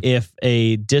 right? If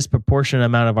a disproportionate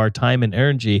amount of our time and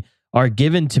energy are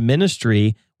given to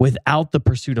ministry without the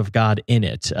pursuit of God in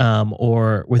it,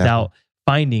 or without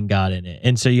finding God in it.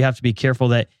 And so you have to be careful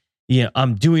that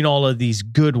I'm doing all of these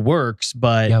good works,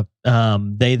 but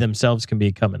they themselves can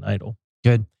become an idol.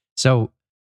 Good. So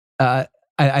I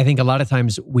think a lot of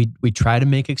times we try to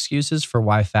make excuses for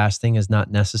why fasting is not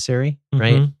necessary,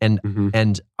 right?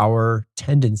 And our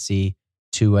tendency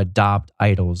to adopt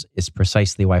idols is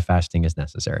precisely why fasting is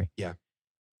necessary. Yeah.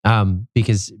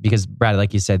 Because Brad,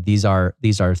 like you said, these are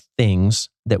things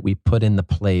that we put in the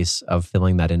place of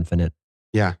filling that infinite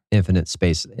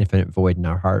space, infinite void in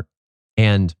our heart.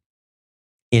 And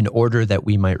in order that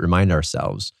we might remind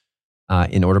ourselves,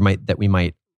 that we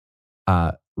might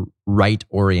right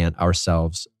orient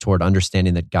ourselves toward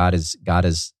understanding that God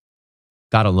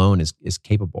alone is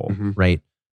capable, right?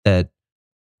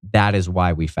 That is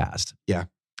why we fast. Yeah.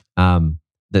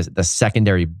 The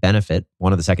secondary benefit,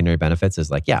 one of the secondary benefits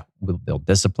is like, we'll build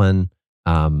discipline.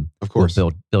 Of course.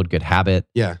 We'll build good habit.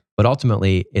 Yeah. But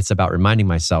ultimately, it's about reminding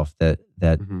myself that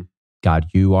God,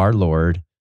 you are Lord,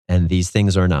 and these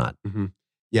things are not.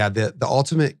 Yeah. The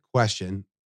ultimate question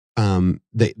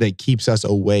that keeps us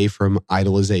away from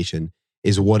idolization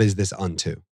is, what is this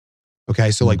unto?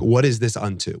 Okay, so like, what is this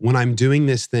unto? When I'm doing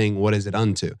this thing, what is it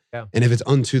unto? Yeah. And if it's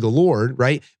unto the Lord,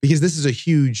 right? Because this is a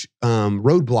huge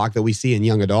roadblock that we see in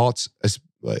young adults.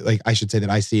 Like I should say that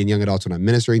I see in young adults when I'm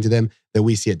ministering to them, that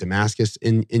we see at Damascus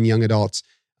in young adults.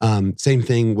 Same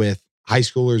thing with high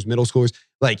schoolers, middle schoolers.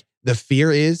 Like the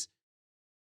fear is,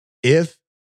 if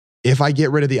I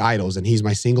get rid of the idols and he's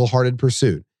my single-hearted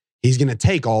pursuit, he's going to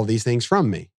take all these things from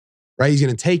me, right? He's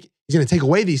going to take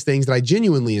away these things that I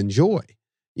genuinely enjoy,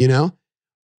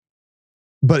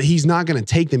 but he's not going to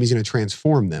take them. He's going to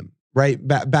transform them, right?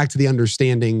 Back to the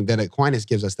understanding that Aquinas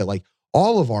gives us, that like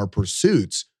all of our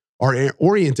pursuits are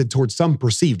oriented towards some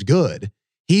perceived good.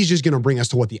 He's just going to bring us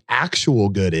to what the actual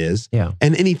good is. Yeah.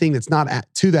 And anything that's not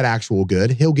to that actual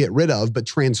good, he'll get rid of, but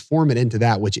transform it into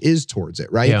that which is towards it,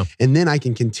 right? Yeah. And then I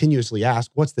can continuously ask,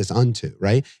 what's this unto,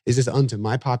 right? Is this unto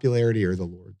my popularity or the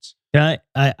Lord's?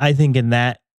 I think in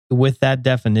that with that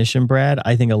definition, Brad,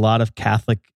 I think a lot of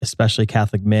Catholic, especially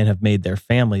Catholic men, have made their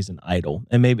families an idol,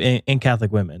 and maybe and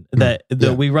Catholic women that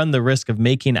we run the risk of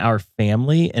making our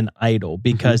family an idol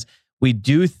because we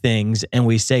do things and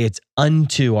we say it's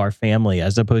unto our family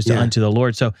as opposed to unto the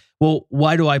Lord. So, well,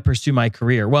 why do I pursue my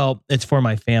career? Well, it's for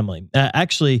my family.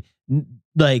 Actually,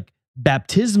 like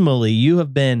baptismally, you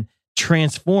have been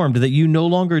transformed that you no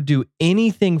longer do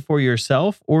anything for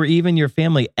yourself or even your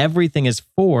family. Everything is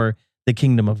for the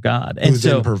kingdom of God. And who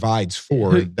then provides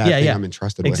for that thing I'm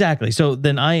entrusted with. Exactly. So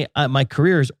then my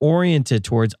career is oriented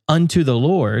towards unto the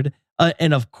Lord.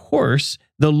 And of course,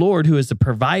 the Lord, who is the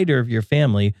provider of your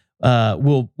family,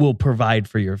 will provide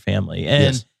for your family.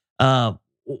 And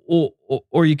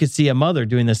or you could see a mother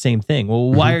doing the same thing.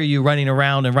 Well, why are you running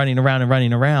around and running around and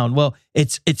running around? Well,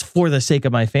 it's for the sake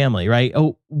of my family, right?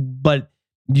 Oh, but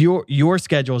your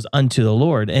schedule is unto the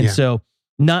Lord. And so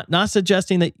not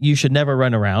suggesting that you should never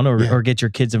run around or get your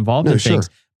kids involved in things,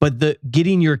 but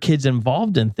getting your kids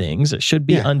involved in things should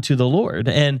be unto the Lord.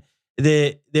 And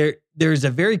there's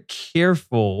a very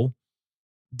careful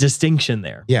distinction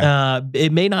there.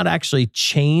 It may not actually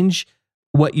change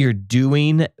what you're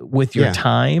doing with your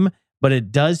time, but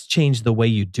it does change the way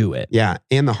you do it. Yeah,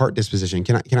 and the heart disposition.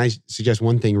 Can I suggest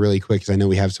one thing really quick, because I know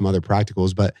we have some other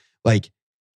practicals, but like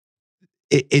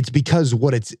it's because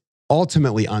what it's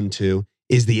ultimately unto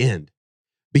is the end.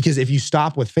 Because if you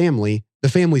stop with family, the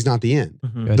family's not the end.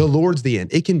 The Lord's the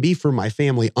end. It can be for my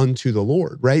family unto the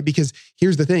Lord, right? Because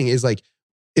here's the thing is like,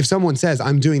 if someone says,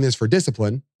 I'm doing this for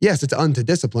discipline, yes, it's unto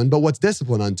discipline, but what's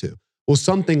discipline unto? Well,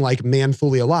 something like man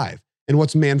fully alive. And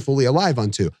what's man fully alive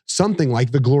unto? Something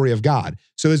like the glory of God.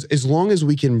 So as long as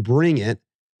we can bring it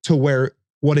to where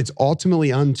what it's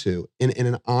ultimately unto in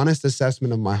an honest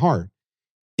assessment of my heart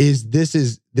is this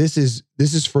is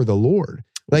for the Lord.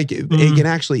 Like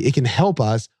it can help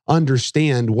us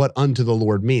understand what unto the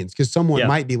Lord means. Because someone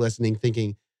might be listening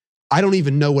thinking, I don't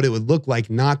even know what it would look like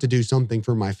not to do something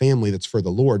for my family that's for the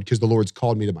Lord because the Lord's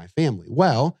called me to my family.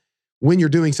 Well, when you're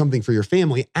doing something for your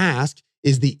family, ask,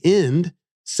 is the end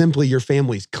simply your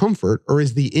family's comfort, or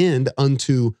is the end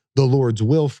unto the Lord's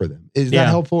will for them? Is that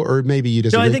helpful, or maybe you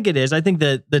disagree? No, I think it is. I think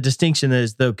that the distinction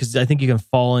is, though, because I think you can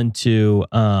fall into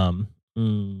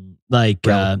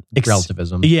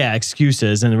relativism. Yeah,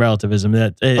 excuses and relativism.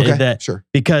 Sure.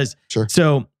 Because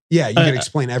so you can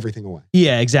explain everything away.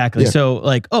 Yeah, exactly. Yeah. So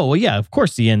like, oh well, yeah, of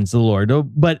course the end's the Lord,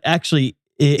 but actually.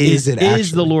 Is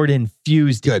the Lord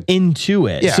infused into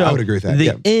it? Yeah, so I would agree with that.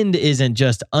 The end isn't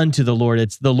just unto the Lord;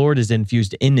 it's the Lord is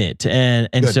infused in it,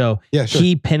 and so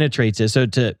He penetrates it. So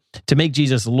to make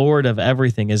Jesus Lord of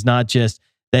everything is not just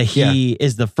that He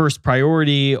is the first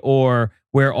priority or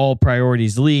where all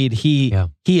priorities lead. He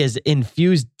is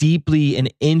infused deeply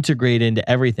and integrated into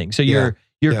everything. So your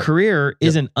career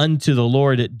isn't unto the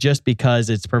Lord just because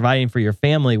it's providing for your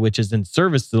family, which is in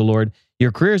service to the Lord.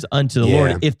 Your career is unto the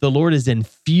Lord if the Lord is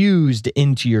infused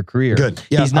into your career. Good.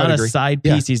 Yeah, He's not a side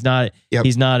piece. He's not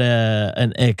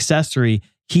an accessory.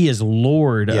 He is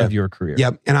Lord of your career.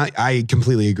 Yep. And I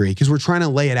completely agree, because we're trying to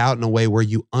lay it out in a way where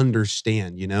you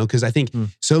understand, because I think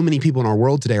so many people in our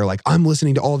world today are like, I'm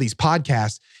listening to all these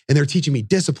podcasts and they're teaching me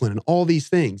discipline and all these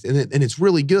things. And it's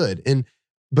really good.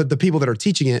 But the people that are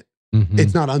teaching it,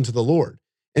 it's not unto the Lord.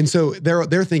 And so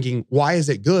they're thinking, why is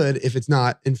it good if it's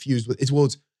not infused with it's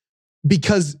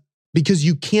because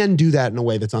you can do that in a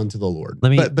way that's unto the Lord,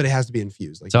 but it has to be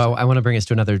infused. Like so I want to bring us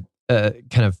to another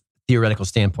kind of theoretical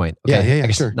standpoint. Okay? Yeah, I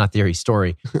guess sure. Not theory,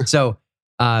 story. So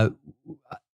I've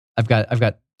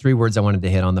got three words I wanted to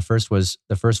hit on. The first was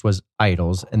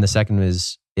idols, and the second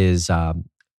is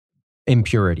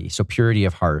impurity. So purity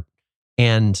of heart.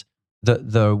 And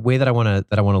the way that I want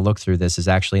to look through this is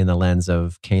actually in the lens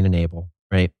of Cain and Abel,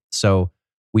 right? So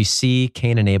we see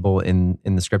Cain and Abel in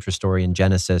the scripture story in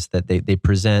Genesis that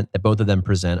both of them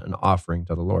present an offering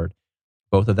to the Lord.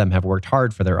 Both of them have worked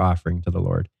hard for their offering to the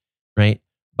Lord, right?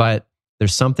 But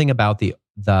there's something about the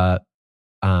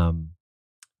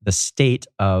state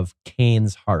of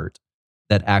Cain's heart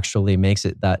that actually makes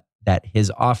it that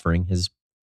his offering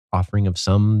of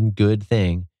some good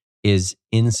thing is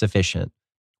insufficient.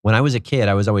 When I was a kid,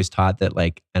 I was always taught that,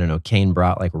 like, I don't know, Cain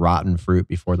brought like rotten fruit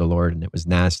before the Lord and it was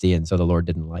nasty. And so the Lord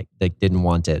didn't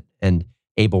want it. And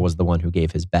Abel was the one who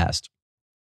gave his best.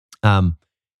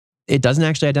 It doesn't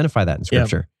actually identify that in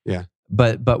scripture. Yeah.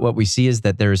 But what we see is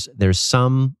that there's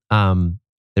some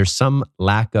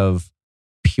lack of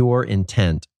pure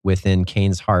intent within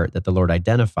Cain's heart that the Lord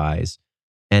identifies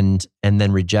and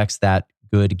then rejects that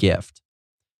good gift.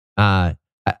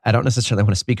 I don't necessarily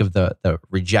want to speak of the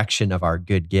rejection of our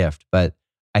good gift, but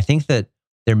I think that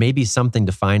there may be something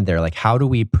to find there. Like, how do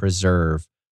we preserve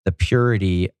the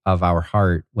purity of our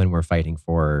heart when we're fighting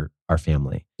for our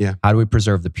family? Yeah. How do we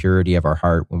preserve the purity of our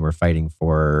heart when we're fighting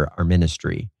for our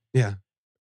ministry? Yeah.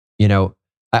 You know,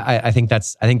 I think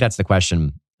that's the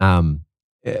question.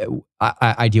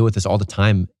 I deal with this all the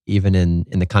time, even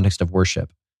in the context of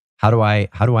worship. How do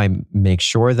I make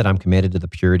sure that I'm committed to the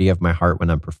purity of my heart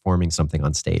when I'm performing something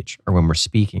on stage or when we're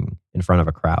speaking in front of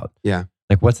a crowd? Yeah.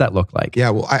 Like, what's that look like? Yeah.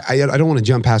 Well, I don't want to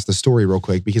jump past the story real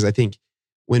quick, because I think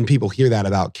when people hear that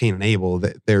about Cain and Abel,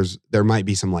 that there might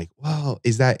be some like, well,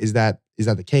 is that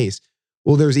the case?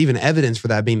 Well, there's even evidence for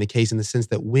that being the case, in the sense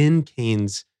that when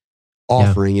Cain's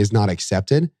offering is not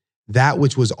accepted, that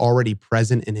which was already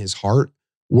present in his heart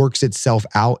works itself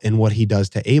out in what he does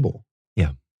to Abel.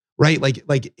 Yeah. Right?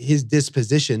 Like his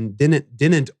disposition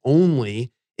didn't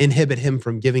only inhibit him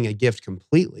from giving a gift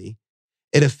completely,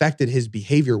 it affected his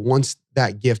behavior once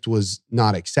that gift was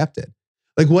not accepted.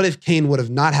 Like, what if Cain would have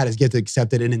not had his gift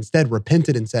accepted and instead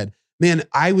repented and said, man,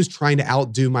 I was trying to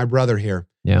outdo my brother here.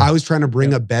 Yeah. I was trying to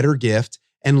bring a better gift.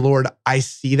 And Lord, I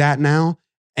see that now.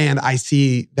 And I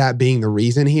see that being the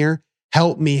reason here.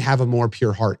 Help me have a more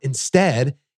pure heart.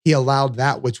 Instead, he allowed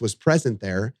that which was present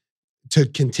there to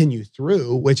continue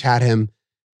through, which had him,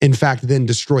 in fact, then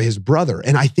destroy his brother.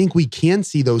 And I think we can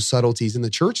see those subtleties in the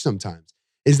church sometimes,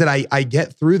 is that I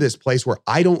get through this place where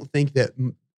I don't think that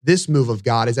this move of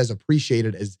God is as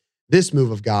appreciated as this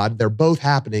move of God. They're both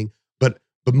happening, but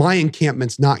my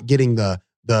encampment's not getting the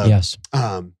yes.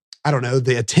 I don't know,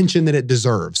 the attention that it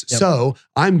deserves. Yep. So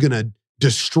I'm going to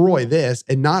destroy this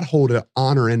and not hold an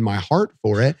honor in my heart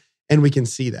for it. And we can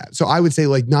see that. So I would say,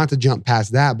 like, not to jump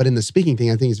past that, but in the speaking thing,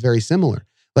 I think it's very similar.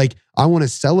 Like, I want to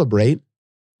celebrate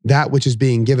that which is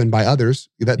being given by others.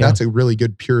 That's a really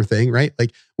good, pure thing, right?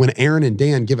 Like, when Aaron and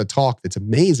Dan give a talk that's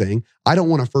amazing, I don't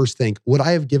want to first think, would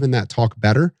I have given that talk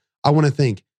better? I want to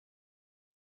think,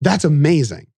 that's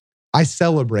amazing. I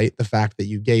celebrate the fact that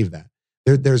you gave that.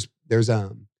 There's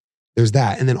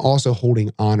that. And then also holding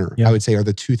honor, I would say, are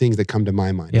the two things that come to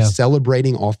my mind. Yeah.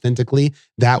 Celebrating authentically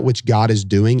that which God is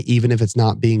doing, even if it's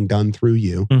not being done through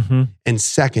you. Mm-hmm. And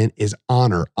second is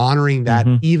honoring that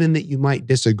even that you might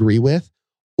disagree with,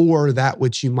 or that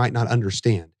which you might not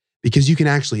understand. Because you can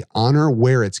actually honor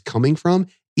where it's coming from,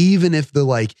 even if the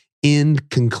like end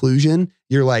conclusion,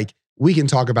 you're like, we can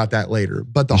talk about that later.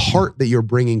 But the heart that you're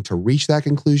bringing to reach that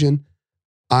conclusion,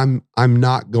 I'm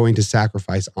not going to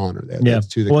sacrifice honor there. Yeah.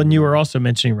 Well, and you were also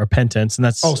mentioning repentance, and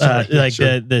that's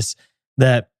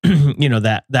that you know,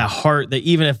 that heart that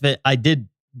even if I did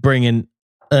bring in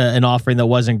an offering that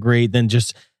wasn't great, then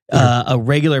just a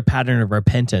regular pattern of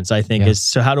repentance, I think, is,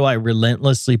 so how do I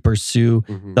relentlessly pursue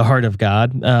the heart of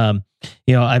God?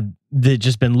 You know, I've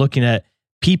just been looking at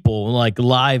people, like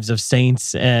lives of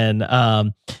saints, and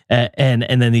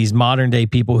then these modern day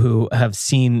people who have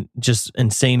seen just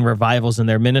insane revivals in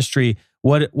their ministry.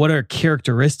 What are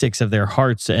characteristics of their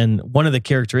hearts? And one of the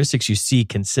characteristics you see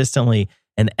consistently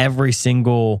in every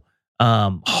single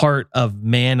heart of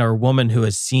man or woman who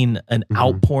has seen an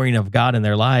outpouring of God in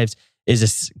their lives is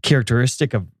a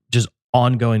characteristic of just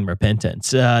ongoing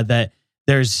repentance. That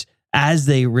there's, as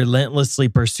they relentlessly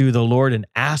pursue the Lord and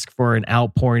ask for an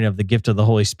outpouring of the gift of the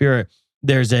Holy Spirit,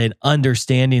 there's an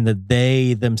understanding that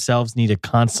they themselves need to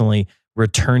constantly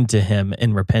return to Him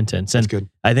in repentance. And that's good.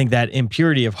 I think that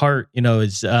impurity of heart, you know,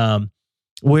 is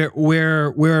where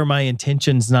are my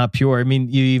intentions not pure? I mean,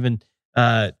 you even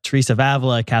Teresa of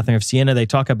Avila, Catherine of Siena, they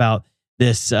talk about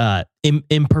this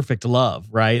imperfect love,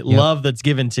 right? Yep. Love that's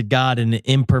given to God in an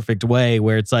imperfect way,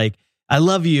 where it's like, I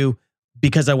love you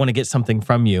because I want to get something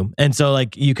from you. And so,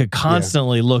 like, you could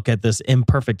constantly look at this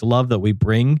imperfect love that we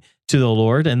bring to the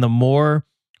Lord. And the more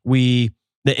the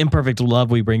imperfect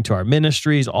love we bring to our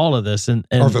ministries, all of this, and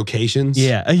our vocations.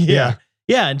 Yeah.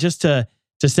 And just to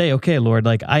say, okay, Lord,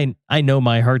 like, I know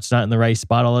my heart's not in the right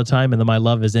spot all the time, and that my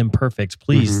love is imperfect.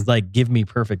 Please, like, give me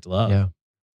perfect love.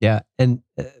 Yeah. And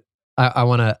I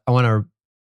want to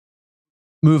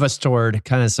move us toward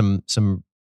kind of some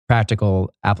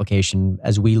practical application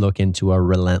as we look into a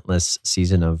relentless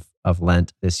season of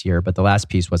Lent this year. But the last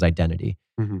piece was identity.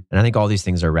 And I think all these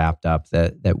things are wrapped up,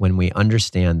 that when we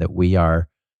understand that we are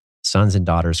sons and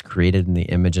daughters created in the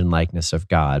image and likeness of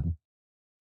God,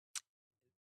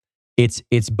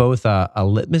 it's both a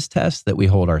litmus test that we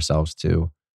hold ourselves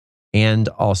to, and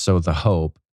also the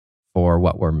hope for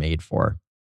what we're made for.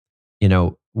 You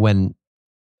know, when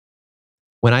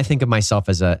I think of myself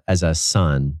as a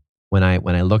son, when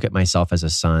I look at myself as a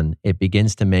son, it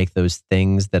begins to make those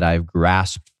things that I've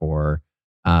grasped for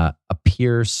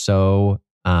appear so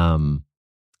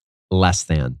less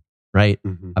than, right?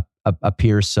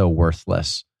 Appear so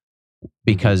worthless,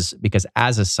 because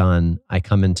as a son, I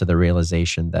come into the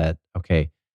realization that,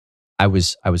 okay, I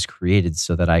was created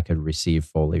so that I could receive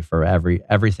fully for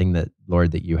everything that,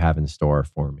 Lord, that you have in store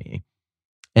for me.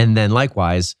 And then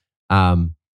likewise,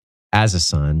 as a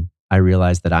son, I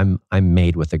realized that I'm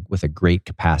made with a great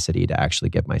capacity to actually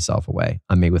give myself away.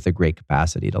 I'm made with a great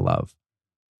capacity to love.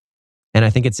 And I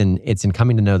think it's in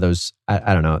coming to know those.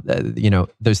 I don't know.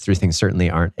 Those three things certainly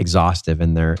aren't exhaustive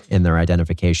in their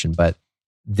identification. But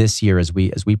this year, as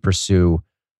we pursue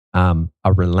a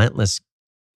relentless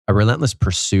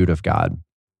pursuit of God,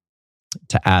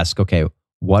 to ask, okay,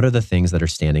 what are the things that are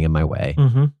standing in my way?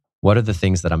 Mm-hmm. What are the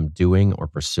things that I'm doing or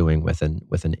pursuing with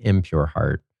an impure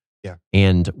heart? Yeah.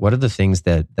 And what are the things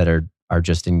that are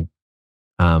just in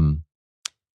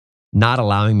not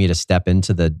allowing me to step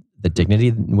into the dignity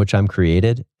in which I'm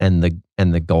created and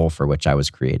the goal for which I was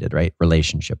created, right?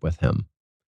 Relationship with Him.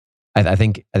 I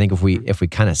think if we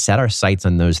kind of set our sights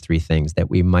on those three things, that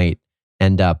we might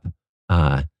end up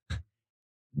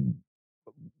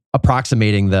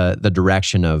approximating the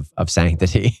direction of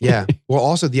sanctity. Yeah. Well,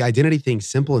 also the identity thing's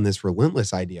simple in this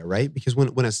relentless idea, right? Because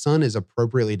when a son is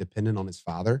appropriately dependent on his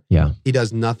father, he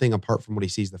does nothing apart from what he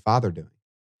sees the father doing.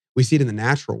 We see it in the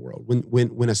natural world.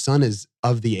 When a son is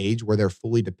of the age where they're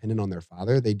fully dependent on their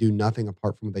father, they do nothing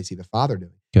apart from what they see the father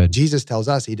doing. Good. Jesus tells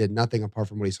us he did nothing apart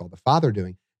from what he saw the father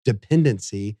doing.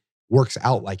 Dependency works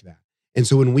out like that. And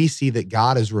so when we see that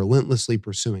God is relentlessly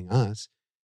pursuing us,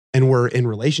 and we're in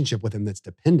relationship with him that's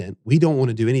dependent, we don't want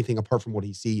to do anything apart from what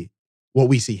we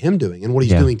see him doing. And what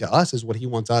he's doing to us is what he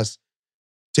wants us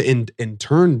to in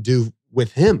turn do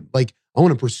with him. Like, I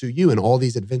want to pursue you in all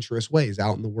these adventurous ways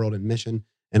out in the world in mission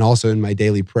and also in my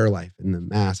daily prayer life in the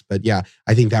mass. But yeah,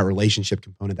 I think that relationship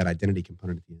component, that identity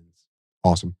component at the end is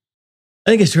awesome.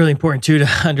 I think it's really important too to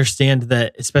understand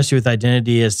that, especially with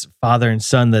identity as father and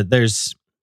son, that there's,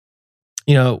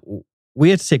 we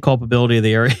have to take culpability of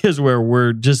the areas where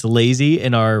we're just lazy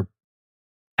in our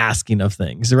asking of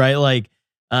things, right? Like,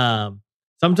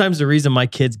 sometimes the reason my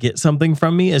kids get something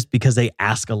from me is because they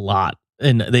ask a lot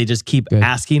and they just keep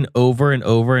asking over and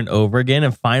over and over again.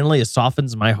 And finally it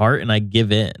softens my heart and I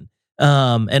give in.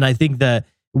 And I think that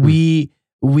we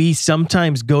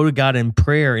sometimes go to God in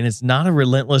prayer and it's not a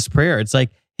relentless prayer. It's like,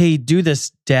 hey, do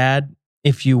this, Dad,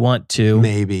 if you want to.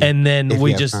 Maybe. And then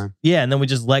we just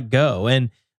let go. And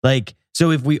like,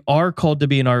 so if we are called to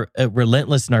be in our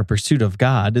relentless in our pursuit of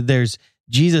God, there's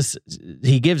Jesus,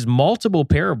 he gives multiple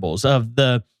parables of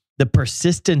the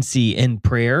persistency in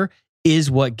prayer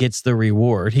is what gets the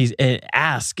reward. He's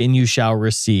ask and you shall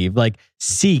receive, like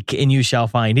seek and you shall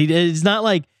find. It's not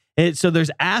like, so there's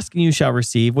ask and you shall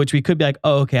receive, which we could be like,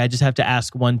 oh, okay, I just have to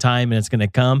ask one time and it's going to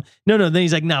come. No, then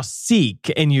he's like, now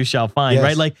seek and you shall find,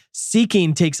 right? Like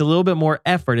seeking takes a little bit more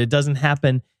effort. It doesn't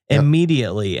happen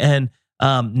immediately. And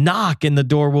knock and the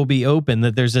door will be open.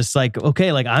 That there's this like,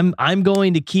 okay, like I'm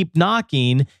going to keep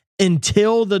knocking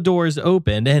until the door is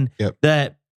opened. And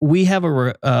that we have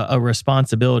a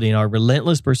responsibility in our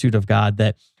relentless pursuit of God,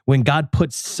 that when God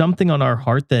puts something on our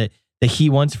heart that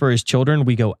he wants for his children,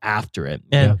 we go after it.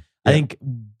 And I think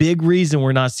big reason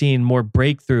we're not seeing more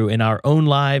breakthrough in our own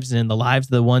lives and in the lives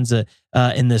of the ones that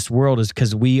in this world is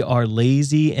because we are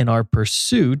lazy in our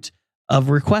pursuit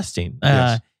of requesting.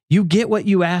 You get what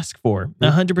you ask for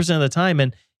 100% of the time.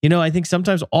 And, I think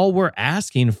sometimes all we're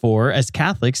asking for as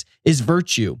Catholics is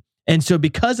virtue. And so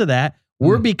because of that,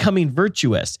 we're becoming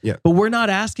virtuous, but we're not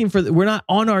we're not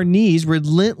on our knees,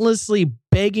 relentlessly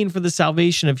begging for the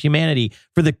salvation of humanity,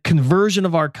 for the conversion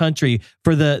of our country,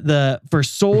 for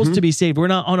souls to be saved. We're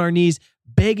not on our knees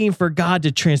begging for God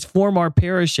to transform our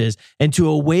parishes and to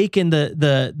awaken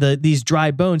these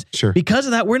dry bones. Sure. Because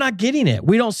of that, we're not getting it.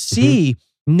 We don't see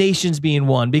nations being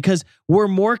won because we're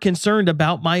more concerned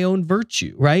about my own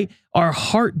virtue, right? Our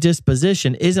heart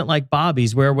disposition isn't like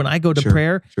Bobby's, where when I go to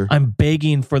prayer, I'm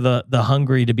begging for the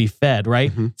hungry to be fed,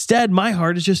 right? Instead, my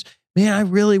heart is just, man, I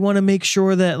really want to make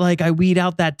sure that like I weed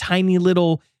out that tiny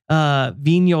little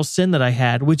venial sin that I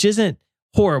had, which isn't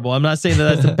horrible. I'm not saying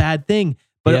that that's a bad thing,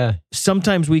 but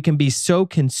sometimes we can be so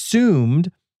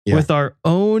consumed with our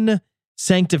own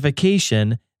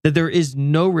sanctification that there is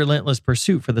no relentless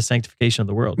pursuit for the sanctification of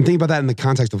the world. And think about that in the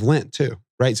context of Lent too,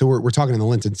 right? So we're talking in the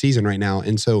Lenten season right now.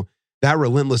 And so that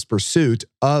relentless pursuit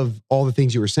of all the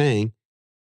things you were saying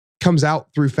comes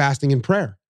out through fasting and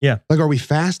prayer. Yeah. Like, are we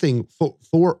fasting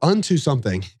for unto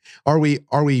something? Are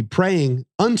we praying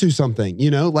unto something?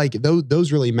 Like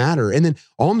those really matter. And then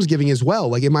almsgiving as well.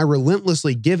 Like, am I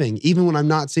relentlessly giving even when I'm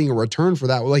not seeing a return for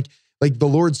that? Like the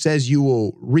Lord says you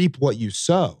will reap what you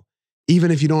sow.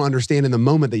 Even if you don't understand in the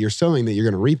moment that you're sowing that you're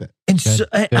going to reap it. And so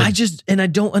I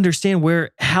don't understand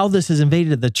how this has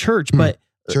invaded the church, but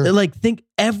like think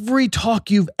every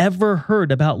talk you've ever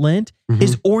heard about Lent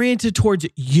is oriented towards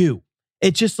you.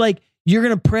 It's just like, you're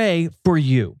going to pray for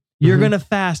you. You're going to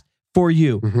fast for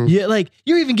you.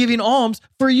 You're even giving alms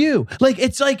for you. Like,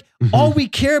 it's like all we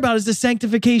care about is the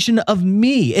sanctification of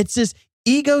me. It's this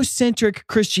egocentric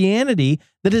Christianity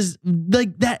that is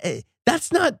like that.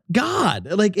 That's not God.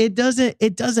 Like, it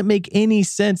doesn't make any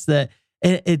sense that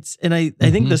it's, and I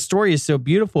think the story is so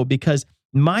beautiful because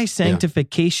my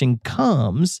sanctification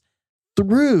comes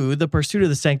through the pursuit of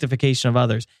the sanctification of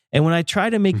others. And when I try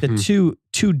to make the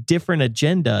two different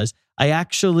agendas, I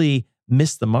actually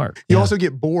miss the mark. You also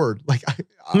get bored. Like,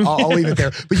 I'll leave it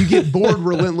there. But you get bored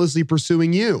relentlessly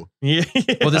pursuing you. Yeah.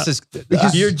 Well, this is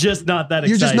because you're just not that exciting.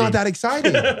 You're just not that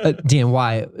exciting. Dan,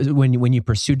 why? When you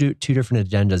pursue two different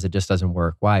agendas, it just doesn't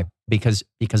work. Why? Because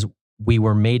we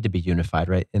were made to be unified,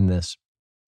 right? In this.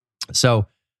 So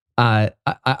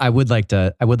I would like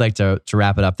to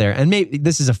wrap it up there, and maybe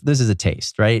this is a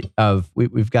taste, right? Of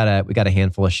we've got a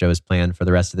handful of shows planned for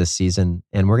the rest of this season,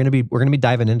 and we're gonna be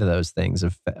diving into those things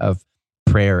of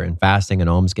prayer and fasting and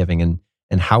almsgiving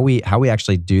and how we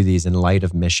actually do these in light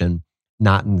of mission,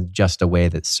 not in just a way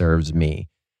that serves me,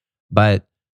 but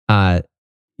a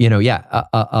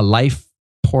life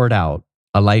poured out,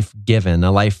 a life given,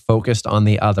 a life focused on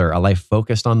the other, a life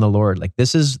focused on the Lord. Like,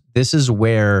 this is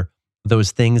where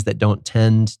those things that don't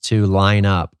tend to line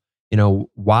up.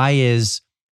 Why is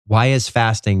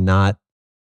fasting not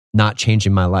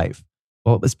changing my life?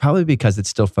 Well, it's probably because it's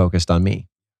still focused on me,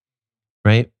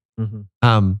 right?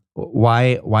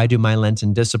 Why do my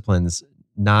Lenten disciplines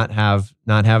not have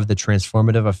the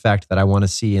transformative effect that I want to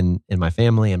see in my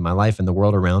family and my life and the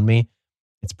world around me?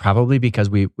 It's probably because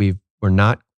we're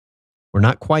not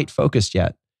quite focused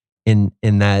yet in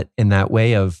that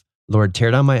way of, Lord,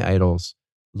 tear down my idols.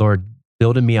 Lord,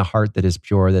 build in me a heart that is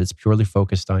pure, that is purely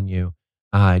focused on you.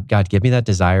 God, give me that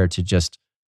desire to just,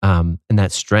 and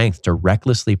that strength to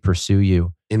recklessly pursue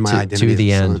you in my identity to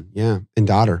the son. end. Yeah, and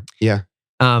daughter. Yeah.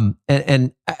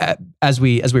 And as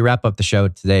we wrap up the show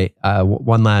today,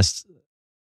 one last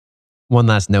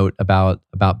note about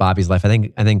Bobby's life. I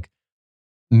think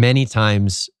many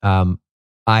times I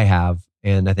have,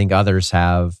 and I think others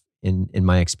have in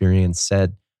my experience,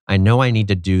 said, I know I need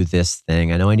to do this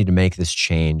thing. I know I need to make this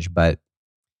change, but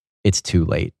it's too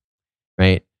late,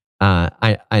 right?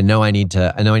 I know I need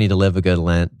to live a good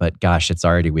Lent, but gosh, it's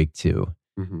already week 2.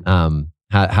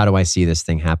 How do I see this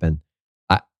thing happen?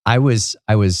 I was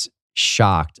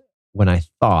shocked when I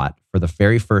thought for the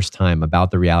very first time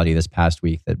about the reality this past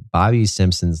week that Bobby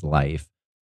Simpson's life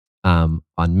on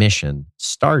mission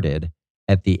started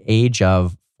at the age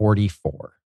of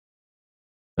 44.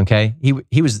 Okay,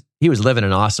 he was living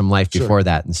an awesome life before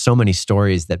that, and so many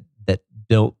stories that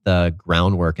built the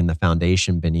groundwork and the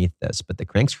foundation beneath this. But the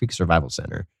Cranks Creek Survival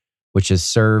Center, which has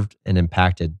served and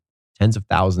impacted tens of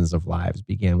thousands of lives,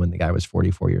 began when the guy was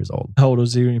 44 years old. How old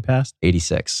was he when he passed?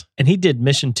 86. And he did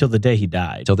mission till the day he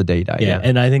died. Yeah.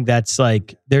 And I think that's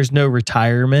like, there's no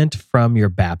retirement from your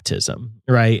baptism,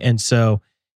 right? And so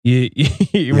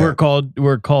we're called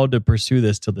to pursue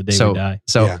this till the day we die.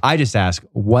 So I just ask,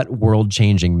 what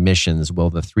world-changing missions will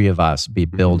the three of us be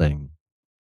building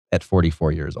at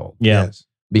 44 years old?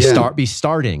 Be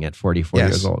starting at 44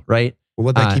 years old, right? Well,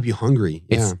 let that keep you hungry.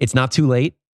 It's not too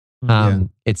late.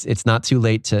 It's not too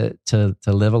late to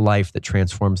live a life that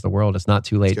transforms the world. It's not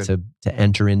too late to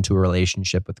enter into a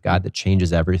relationship with God that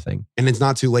changes everything. And it's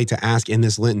not too late to ask in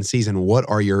this Lenten season, what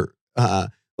are your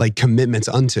commitments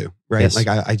unto, right? Yes. Like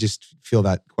I just feel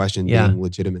that question being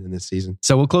legitimate in this season.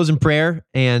 So we'll close in prayer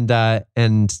and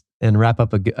wrap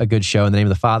up a good show in the name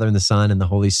of the Father and the Son and the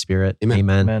Holy Spirit.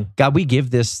 Amen. God, we give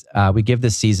this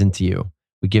season to you.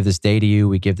 We give this day to you.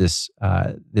 We give this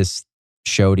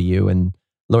show to you. And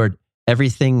Lord,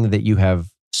 everything that you have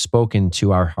spoken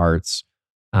to our hearts,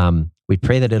 we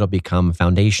pray that it'll become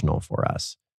foundational for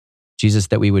us. Jesus,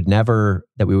 that we would never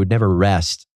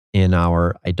rest in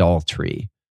our idolatry.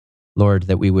 Lord,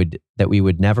 that we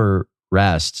would never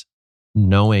rest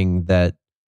knowing that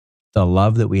the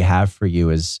love that we have for you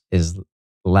is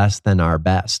less than our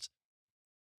best.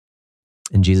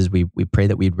 And Jesus, we pray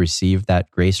that we'd receive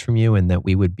that grace from you and that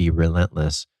we would be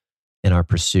relentless in our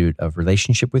pursuit of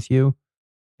relationship with you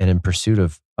and in pursuit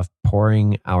of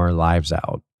pouring our lives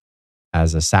out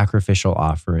as a sacrificial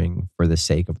offering for the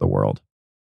sake of the world.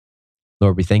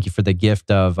 Lord, we thank you for the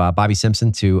gift of Bobby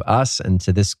Simpson to us and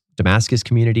to this Damascus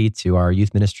community, to our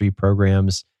youth ministry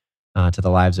programs, to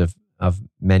the lives of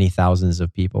many thousands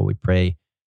of people. We pray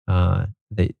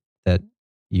that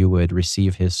you would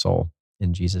receive his soul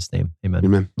in Jesus' name. Amen.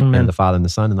 Amen. And the Father and the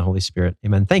Son and the Holy Spirit.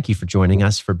 Amen. Thank you for joining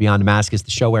us for Beyond Damascus,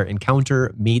 the show where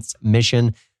encounter meets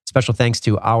mission. Special thanks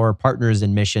to our partners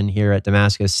in mission here at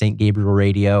Damascus, St. Gabriel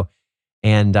Radio,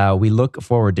 And we look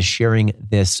forward to sharing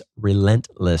this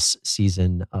relentless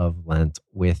season of Lent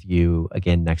with you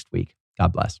again next week.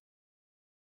 God bless.